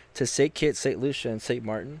Florida to St. Kitts, St. Lucia, and St.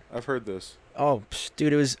 Martin. I've heard this. Oh,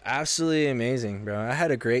 dude, it was absolutely amazing, bro. I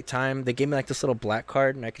had a great time. They gave me like this little black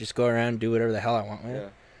card, and I could just go around and do whatever the hell I want with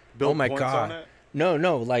it. Yeah. Oh my god.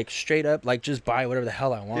 No, like straight up, like just buy whatever the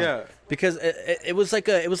hell I want. Yeah. Because it was like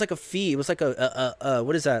a fee. It was like a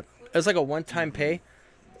what is that? It was like a one-time pay.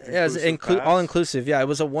 Yeah, it was all inclusive. Yeah, it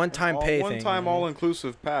was a one-time pay thing. One-time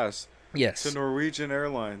all-inclusive pass. Yes. To Norwegian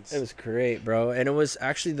Airlines. It was great, bro, and it was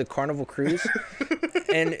actually the Carnival Cruise,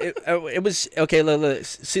 and it was okay.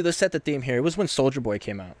 See, let's set the theme here. It was when Soulja Boy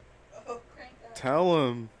came out. Oh, crank that. Tell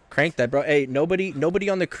him. Crank that, bro. Hey, nobody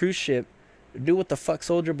on the cruise ship knew what the fuck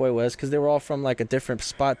Soulja Boy was because they were all from like a different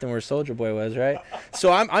spot than where Soulja Boy was, right?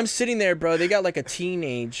 So I'm sitting there, bro. They got like a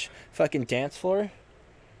teenage fucking dance floor.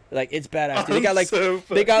 Like it's badass. Dude. They got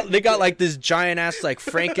like they got like this giant ass like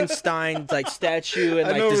Frankenstein like statue and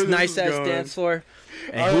like this nice ass dance floor.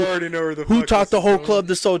 And I already know where the who taught the whole club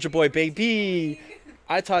the Soulja Boy, baby?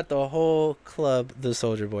 I taught the whole club the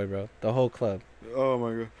Soulja Boy, bro. The whole club. Oh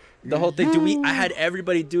my god. The whole thing, dude. I had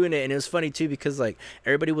everybody doing it, and it was funny too because like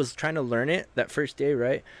everybody was trying to learn it that first day,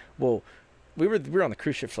 right? Well, we were on the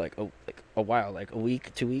cruise ship for like a while, like a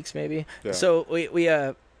week, 2 weeks maybe. Yeah. So we you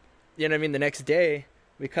know what I mean. The next day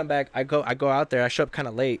we come back. I go out there. I show up kind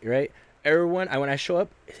of late, right? Everyone, when I show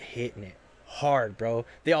up, is hitting it hard, bro.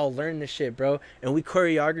 They all learn this shit, bro, and we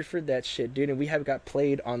choreographed that shit, dude. And we have got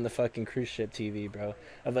played on the fucking cruise ship TV, bro,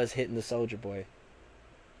 of us hitting the Soulja Boy.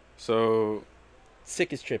 So.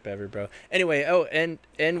 Sickest trip ever, bro. Anyway,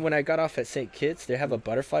 and when I got off at St. Kitts, they have a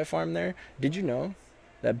butterfly farm there. Did you know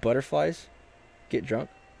that butterflies get drunk?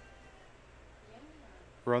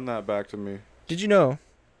 Run that back to me. Did you know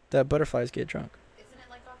that butterflies get drunk? Isn't it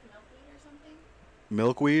like off milkweed or something?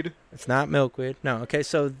 Milkweed? It's not milkweed. No. Okay,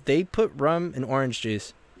 so they put rum in orange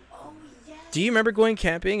juice. Oh, yeah. Do you remember going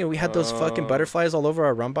camping and we had those fucking butterflies all over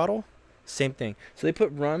our rum bottle? Same thing. So they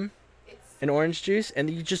put rum and orange juice, and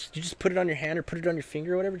you just put it on your hand or put it on your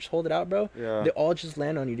finger or whatever. Just hold it out, bro. Yeah. They all just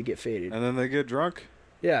land on you to get faded. And then they get drunk?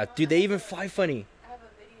 Yeah, dude, they even fly funny. I have a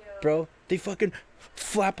video. Bro, they fucking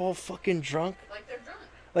flap all fucking drunk. Like they're drunk.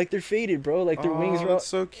 Like they're faded, bro. Like their wings are all... That's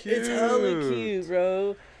so cute. It's hella cute,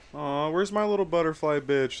 bro. Aw, where's my little butterfly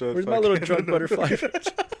bitch? Where's my little drunk butterfly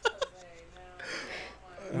bitch?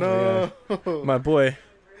 No. My boy.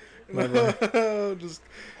 Just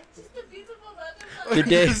the beautiful butterfly. The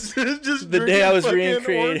day, just the day I was fucking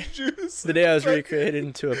recreated, orange juice. the day I was recreated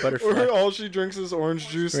into a butterfly. Or all she drinks is orange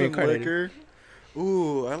juice and liquor.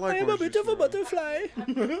 Ooh, I like I am a orange beautiful juice. butterfly.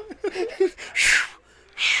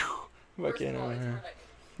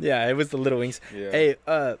 Yeah, it was the Little Wings. Yeah. Hey,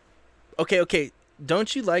 okay.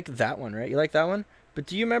 Don't you like that one, right? You like that one? But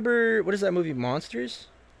do you remember, what is that movie, Monsters?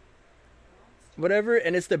 Whatever,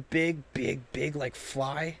 and it's the big, like,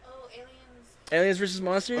 fly. Oh, aliens. Aliens versus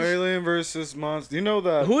monsters? Alien versus monster. You know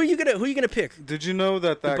that. Who are you gonna pick? Did you know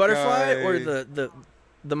that The butterfly guy, or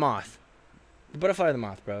the moth? The butterfly or the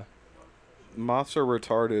moth, bro? Moths are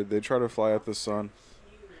retarded. They try to fly at the sun.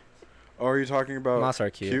 Oh, are you talking about Moths are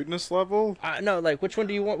cute. cuteness level? No, like, which one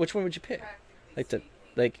do you want? Which one would you pick?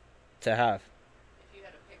 To have.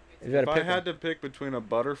 If you had If to I pick had to pick between a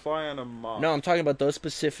butterfly and a moth. No, I'm talking about those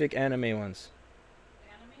specific anime ones.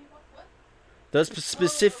 Anime? What? Those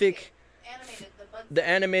specific, Animated. the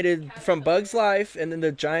animated from Bug's Life, and then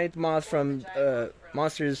the giant moth from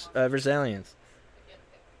Monsters vs. Aliens.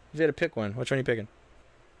 If you had to pick one, which one are you picking?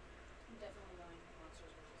 I'm definitely going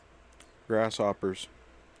Monsters versus Grasshoppers.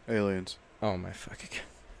 Aliens. Oh my fucking god.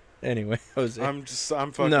 Anyway, Jose. I'm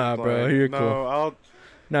fucking Nah, bro, playing. you're no, cool.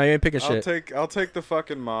 No, you ain't picking shit. I'll take the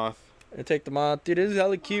fucking moth. I take the moth. Dude, this is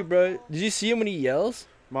hella cute, bro. Did you see him when he yells?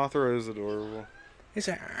 Mothra is adorable. He's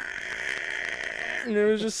like, and it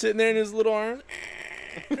was just sitting there in his little arms.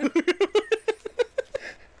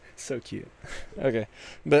 So cute. Okay,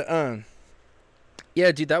 but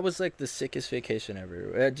yeah, dude, that was like the sickest vacation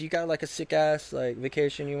ever. Do you got like a sick ass like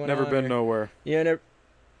vacation you went Never on, been or? nowhere. Yeah, never.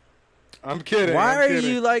 I'm kidding. Why I'm are kidding.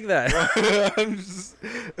 you like that? I'm just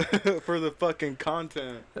for the fucking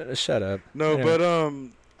content. Shut up. No, Yeah. but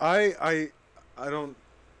I don't.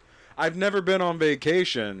 I've never been on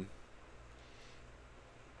vacation.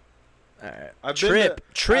 Trip,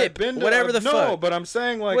 whatever the fuck. No, but I'm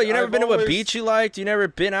saying like. What, you never I've been to a always- beach you liked? You never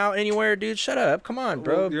been out anywhere, dude? Shut up. Come on,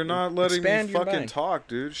 bro. Well, you're not letting Expand me your fucking mind. talk,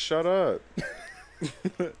 dude. Shut up.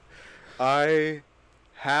 I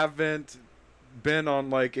haven't been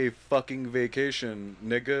on like a fucking vacation,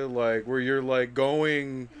 nigga. Like where you're like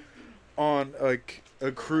going on like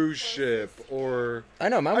a cruise ship or. I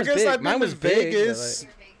know, mine was I guess big. I've been Mine to was big. Vegas.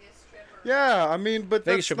 your Vegas trip. Yeah, I mean, but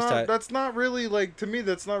Vegas that's trip was tight. that's not really like to me.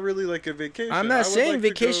 That's not really like a vacation. I'm I not would saying like to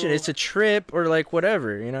vacation. go- It's a trip or like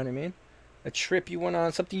whatever. You know what I mean? A trip you went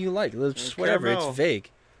on, something you like. It's just whatever. Caramel. It's vague.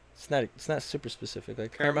 It's not super specific.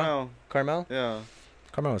 Like Caramel. Caramel. Yeah,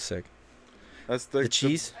 Caramel was sick. that's The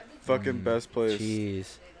cheese. fucking best place.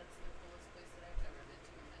 Cheese.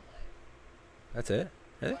 That's the That's it.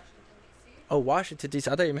 coolest place that I've ever been to in my life. Really? Washington, D.C. Oh, Washington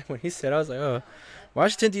D.C. I thought you meant when he said. I was like, oh,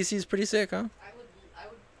 Washington D.C. is pretty sick, huh? I would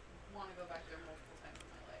want to go back there multiple times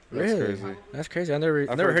in my life. That's Really? crazy. That's crazy. I never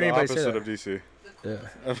I've heard the anybody say opposite that. of DC. The coolest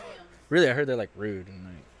Yeah. museums. Really, I heard they're like rude and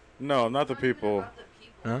like. No, not the It's even people. about the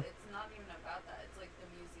people. Huh? It's not even about that. It's like the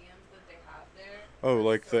museums that they have there. Oh,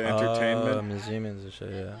 like the So- entertainment. Museums and shit.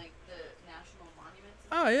 And Yeah. like the national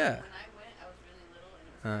monuments. Oh, yeah. When I went, I was really little, and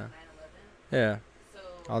it was like 9/11. Yeah. So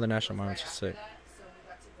All the it national was monuments right are after sick. that, so we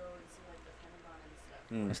got to go and see like the Pentagon and stuff.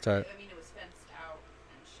 Mm. That's tight. I mean, it was fenced out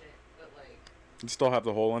and shit, but like You still have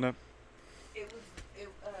the hole in it. it was.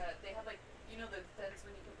 They had like the fence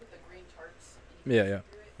when you can put the green tarps. And Yeah, you yeah.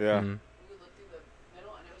 can see through it. Yeah. Mhm. We would look through the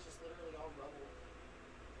middle, and it was just literally all rubble.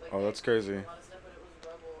 Like, Oh, they that's had crazy. A lot of stuff, but it was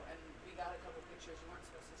rubble, and we got a couple pictures. You weren't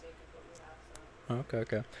supposed to take it, but we have some. Oh,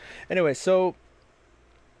 okay. Anyway, so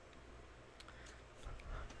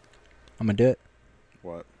I'm gonna do it.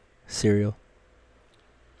 What? Cereal.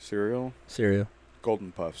 Cereal?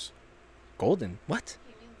 Golden Puffs. Golden. What?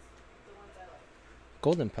 He means the ones I like.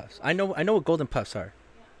 Golden Puffs. I know what Golden Puffs are.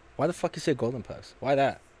 Yeah. Why the fuck you say Golden Puffs? Why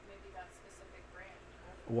that? Maybe that specific brand.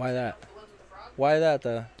 Why that? The ones with the frog. Why that?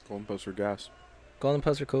 The Golden Puffs are gas. Golden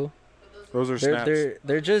Puffs are cool. But those Those are snaps.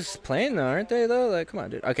 They're just plain though, aren't they? Though, like, come on,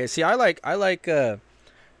 dude. Okay, see, I like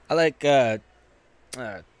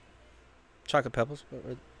chocolate pebbles. What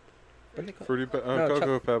are they called? No,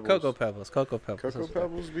 Cocoa Pebbles. Cocoa Pebbles. Cocoa Pebbles. Cocoa That's what-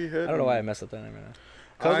 Pebbles be hidden. I don't know why I messed up that name right now.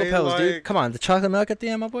 Cocoa I Pebbles, dude. like- Come on, the chocolate milk at the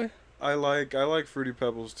end, my boy. I like Fruity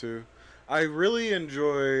Pebbles too. I really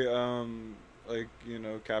enjoy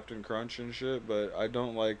Captain Crunch and shit, but I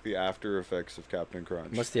don't like the after effects of Captain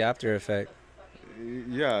Crunch. What's the after effect?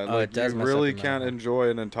 Yeah, Oh, like it does you mess up really your can't mouth. enjoy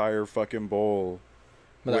an entire fucking bowl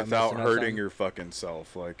without messing up hurting something? your fucking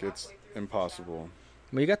self. Like it's impossible.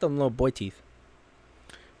 Well, you got them little boy teeth.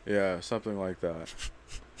 Yeah, something like that.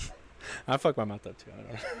 I fuck my mouth up too. I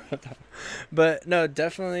don't know. But no,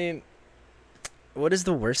 definitely. What is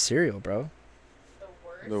the worst cereal, bro?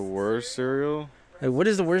 The worst cereal? Like, what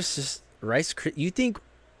is the worst? Just you think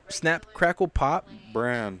Snap, Crackle, Pop?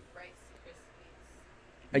 Bran.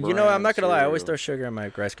 You know, I'm not gonna lie. I always throw sugar in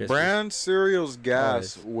my Rice Krispies. Bran cereal's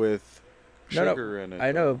gas with sugar in it.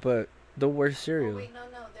 I know, but the worst cereal. Oh, wait, no.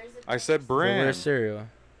 I said Bran. The worst cereal.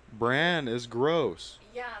 Bran is gross.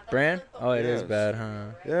 Yeah. Bran? Oh, it is Yes. bad, huh?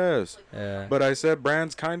 Right? Yes. Yeah. But I said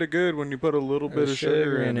Bran's kind of good when you put a little bit of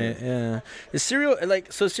sugar in it. Yeah. The cereal,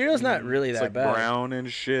 like, so cereal's not really it's that like bad. brown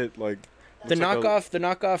and shit. Like The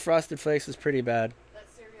knockoff Frosted Flakes is pretty bad. That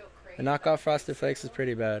cereal Crave, The knockoff Frosted Flakes is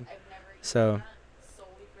pretty bad. I've never eaten So. that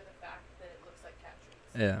solely for the fact that it looks like cat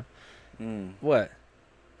treats. Yeah. Mm. What?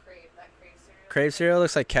 Crave cereal. Crave cereal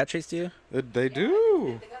looks like cat treats to you? They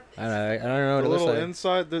do. I don't know what The it looks little like.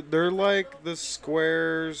 inside, they're like the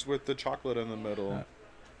squares with the chocolate in the middle.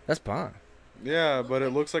 That's bomb. Yeah, but it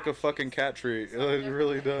looks like a fucking cat treat. It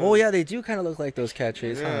really does. Oh yeah, they do kind of look like those cat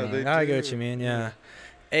treats. Yeah, Huh? they Now I get do. what you mean. Yeah.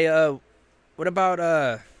 Hey, what about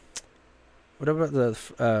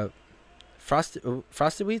the frosted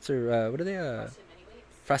wheats or what are they?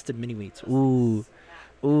 Frosted mini wheats. Ooh.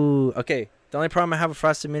 Okay. The only problem I have with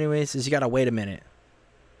frosted mini wheats is you gotta wait a minute.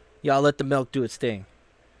 Y'all let the milk do its thing.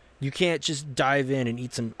 You can't just dive in and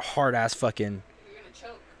eat some hard ass fucking.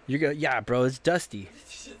 You're gonna choke. Yeah, bro. It's dusty.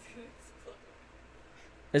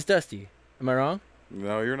 It's dusty. Am I wrong?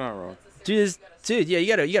 No, you're not wrong. Dude, yeah,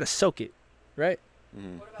 you gotta soak it, right?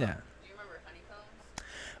 Mm. What about, Yeah. do you remember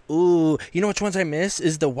honeycombs? Ooh, you know which ones I miss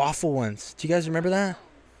is the waffle ones. Do you guys remember that?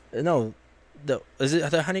 No, is it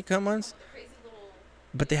the honeycomb ones? The crazy little.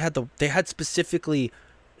 But they had specifically,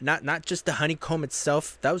 not just the honeycomb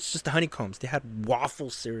itself. That was just the honeycombs. They had waffle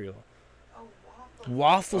cereal. Oh, waffle.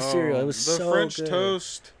 Waffle cereal. It was the so French good.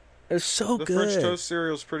 toast. It was so The good. French toast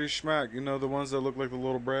cereal's pretty schmack. You know the ones that look like the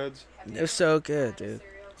little breads. It was so good, dude.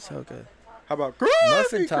 So good. How about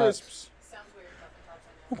Muffin Krispy tops. Crisps? Sounds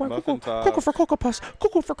weird. Muffin tops. Cocoa for Cocoa Puffs.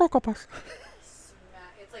 Cocoa for Cocoa Puffs.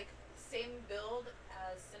 It's like same build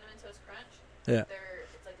as Cinnamon Toast Crunch. Yeah.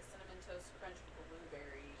 It's like a Cinnamon Toast Crunch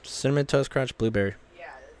blueberry. Cinnamon Toast Crunch blueberry. Yeah.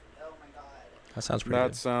 Oh my god. That sounds pretty That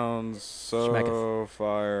good. sounds so Schmacketh.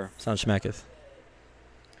 fire. Sounds schmacketh.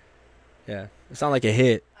 Yeah. It sounded like a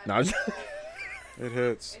hit. No, I'm just- It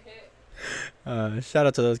hits. It hit. shout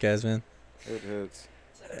out to those guys, man. It hits.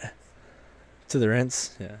 To the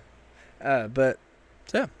rents, yeah. But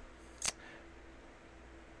yeah.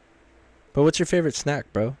 But what's your favorite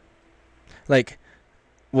snack, bro? Like,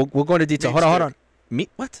 we'll go into detail. Meat Hold on. stick. Meat?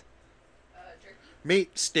 What? Jerky.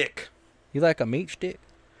 Meat stick. You like a meat stick?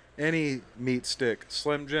 Any meat stick.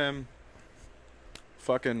 Slim Jim.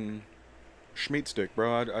 Fucking Schmeat stick,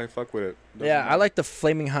 bro. I fuck with it. Yeah, I like the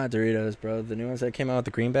flaming hot Doritos, bro. The new ones that came out with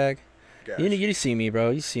the green bag. Gosh. You see me,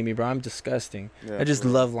 bro. You see me, bro. I'm disgusting. Yeah, I just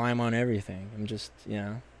bro. love lime on everything. I'm just,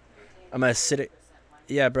 I'm acidic.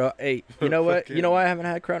 Yeah, bro. Hey, you know what? You know why I haven't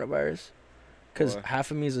had coronavirus? Because Why?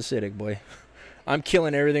 half of me is acidic, boy. I'm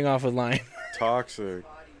killing everything off with lime. Toxic.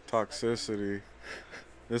 Toxicity.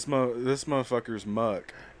 This motherfucker's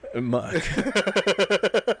muck. Muck.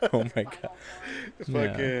 Oh my god.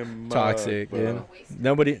 Fucking muck, Toxic, bro.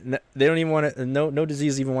 dude. They don't even want to. No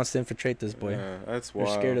disease even wants to infiltrate this boy. Yeah, that's They're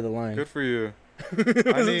wild. scared of the lime. Good for you.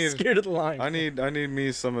 I'm need- scared of the lime. I need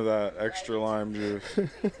me some of that extra lime juice.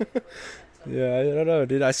 Yeah, I don't know,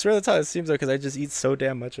 dude. I swear that's how it seems though, because I just eat so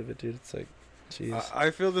damn much of it, dude. It's like, jeez. I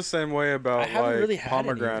feel the same way I about haven't like really had any,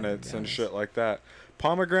 to be pomegranates and honest. shit like that.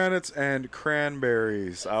 Pomegranates and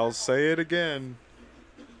cranberries. I'll say it again.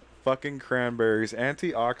 Fucking cranberries.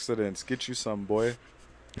 Antioxidants. Get you some, boy.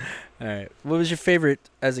 All right. What was your favorite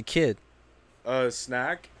as a kid?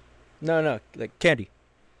 Snack? No, like candy.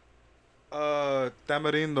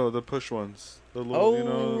 Tamarindo, the push ones. The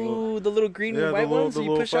little, The little green Yeah, and white the little- ones the that you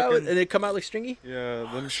little push out fucking- and they come out like stringy. Yeah,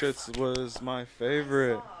 them shits was my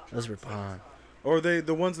favorite. Those were bomb. Or the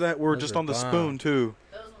ones that were Those just are on the bomb. spoon too.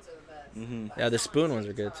 Those ones are the best. Mm-hmm. Yeah, the spoon ones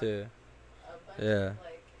are good too. A bunch Yeah. of,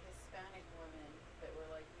 like, Hispanic women that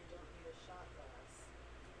were like, you don't need a shot glass.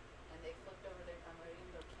 And they flipped over their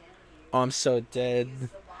tamarindo candy. Oh, I'm so dead. Squeezed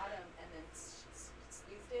the bottom and then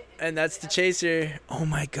squeezed it. And that's they the had- chaser. Oh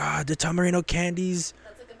my god, the Tamarino candies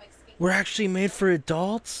That's like a Mexican. were actually made for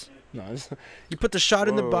adults. No, you put the shot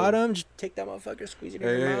in the Whoa. bottom, just take that motherfucker, squeeze it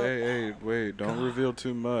in your mouth. Hey, wait, don't God. reveal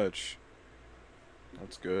too much.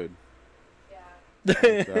 That's good. Yeah, That.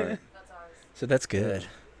 that's ours. So that's good.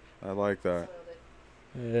 I like that.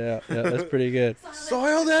 Soiled it. Yeah, that's pretty good.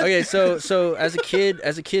 Soil that. Okay, so as a kid,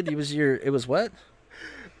 it was what?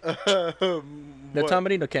 The What?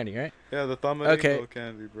 Tamarino candy, right? Yeah, the tamarindo Okay.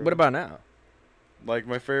 candy, bro. What about now? like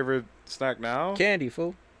my favorite snack now? Candy,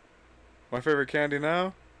 fool. My favorite candy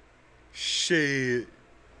now? Shit.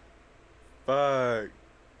 Fuck.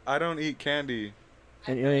 I don't eat candy.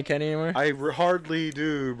 And you don't eat candy anymore? I hardly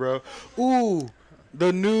do, bro. Ooh,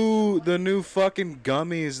 The new fucking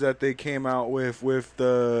gummies that they came out with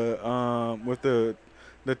the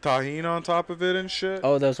tahini on top of it and shit.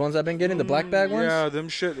 Oh, those ones I've been getting, the black bag ones. Yeah, them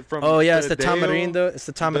shit from. Oh yeah, it's the tamarindo. It's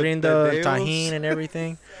the tamarindo and the tahini and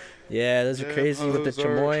everything. Yeah, those are crazy with the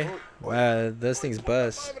chamoy. Wow, those things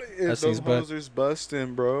bust. Those hosers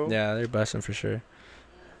busting, bro. Yeah, they're busting for sure.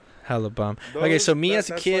 Hella bomb. Okay, so me as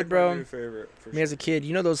a kid, bro. Me as a kid,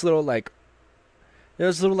 you know those little like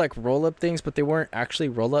roll-up things, but they weren't actually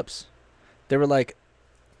roll-ups. They were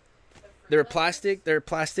plastic. They were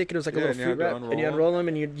plastic, and it was like a little fruit wrap. And you unroll them,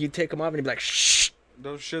 and you take them off, and you'd be like, shh.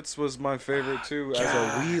 Those shits was my favorite too, as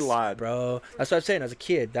a wee lad, bro. That's what I'm saying. As a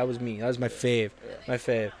kid, that was me. That was my fave. My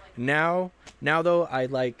fave. Now though, I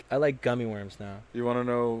like gummy worms now. You want to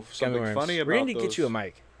know something funny about those? We're gonna get you a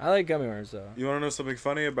mic. I like gummy worms though. You want to know something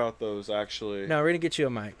funny about those actually? No, we're gonna get you a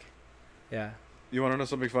mic. Yeah. You want to know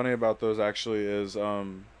something funny about those actually is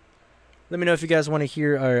Let me know if you guys want to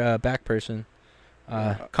hear our back person.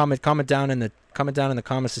 Comment down in the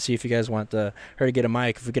comments to see if you guys want her to get a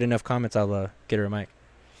mic. If we get enough comments, I'll get her a mic.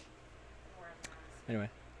 Anyway.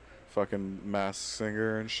 Fucking masked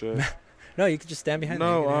singer and shit. No, you could just stand behind me.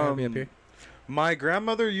 Me up here. My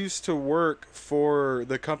grandmother used to work for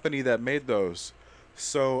the company that made those.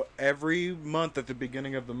 So every month at the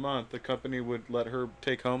beginning of the month, the company would let her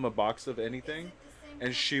take home a box of anything,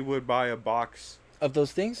 and she would buy a box of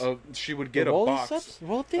those things. She would get a box.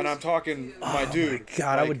 Roll things? And I'm talking, my dude. My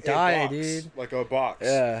God, like I would die, dude. Like a box.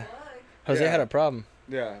 Yeah. Jose had a problem.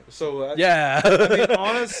 Yeah. So. Yeah. I mean,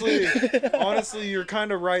 honestly, you're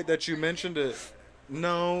kind of right that you mentioned it.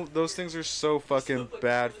 No, those things are so fucking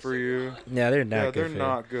bad for you. Yeah, they're not. Yeah, they're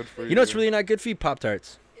not good for you. You know what's really not good for you?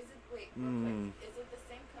 Pop-Tarts. Is it the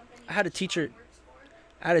same company? I had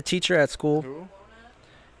a teacher at school. Who?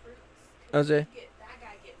 Jose. That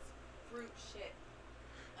guy gets fruit shit.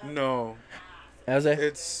 No. Jose.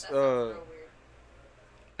 It's I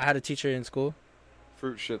had a teacher in school.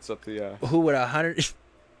 Fruit shits up the ass. Who would 100?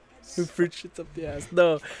 Who fruit shits up the ass?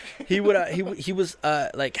 No, he would. He was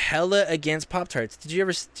like hella against Pop-Tarts. Did you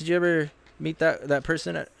ever meet that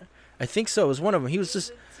person? I think so. It was one of them. He was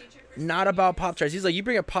just not about Pop-Tarts. He's like, you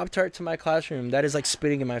bring a Pop-Tart to my classroom, that is like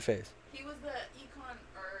spitting in my face. He was the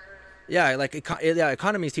econ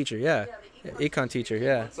economy's teacher. Yeah, econ teacher.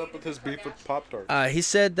 Yeah. What's up with his beef with Pop-Tarts? He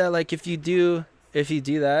said that like if you do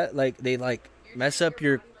that, like they like mess up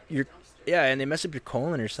your and they mess up your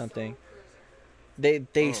colon or something.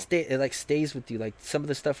 They stay. It like stays with you. Like some of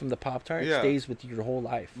the stuff from the Pop-Tart stays with you your whole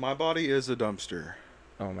life. My body is a dumpster.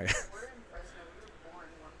 Oh my God.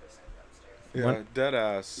 Yeah, dead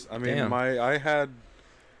ass. I mean, I had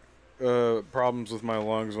problems with my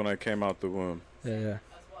lungs when I came out the womb. Yeah.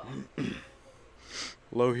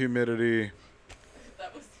 Low humidity.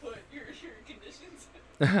 That was what your conditions.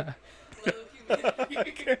 Low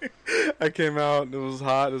humidity. I came out and it was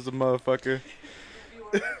hot as a motherfucker.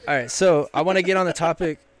 All right, so I want to get on the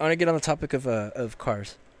topic. Of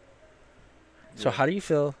cars. So how do you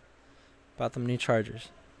feel about them new Chargers,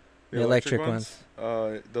 the electric ones?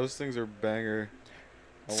 Those things are banger.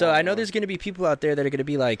 So I know there's gonna be people out there that are gonna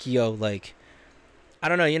be like, yo, like, I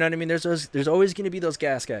don't know, you know what I mean? There's always gonna be those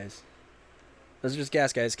gas guys. Those are just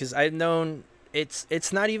gas guys, because I've known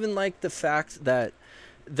it's not even like the fact that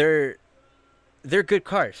they're good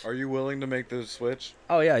cars. Are you willing to make the switch?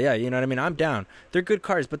 Oh, yeah, you know what I mean? I'm down. They're good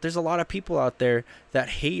cars, but there's a lot of people out there that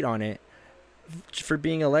hate on it for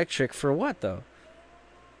being electric. For what, though?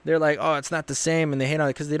 They're like, oh, it's not the same, and they hate on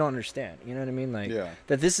it because they don't understand. You know what I mean? Like,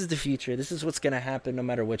 that this is the future. This is what's going to happen no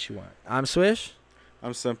matter what you want. I'm Swish.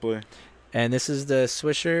 I'm Simply. And this is the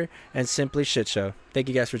Swisher and Simply Shit Show. Thank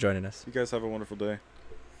you guys for joining us. You guys have a wonderful day.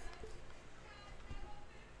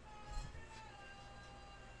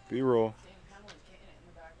 B-roll.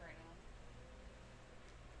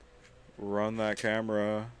 Run that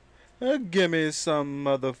camera. Give me some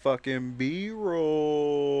motherfucking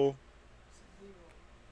B-roll.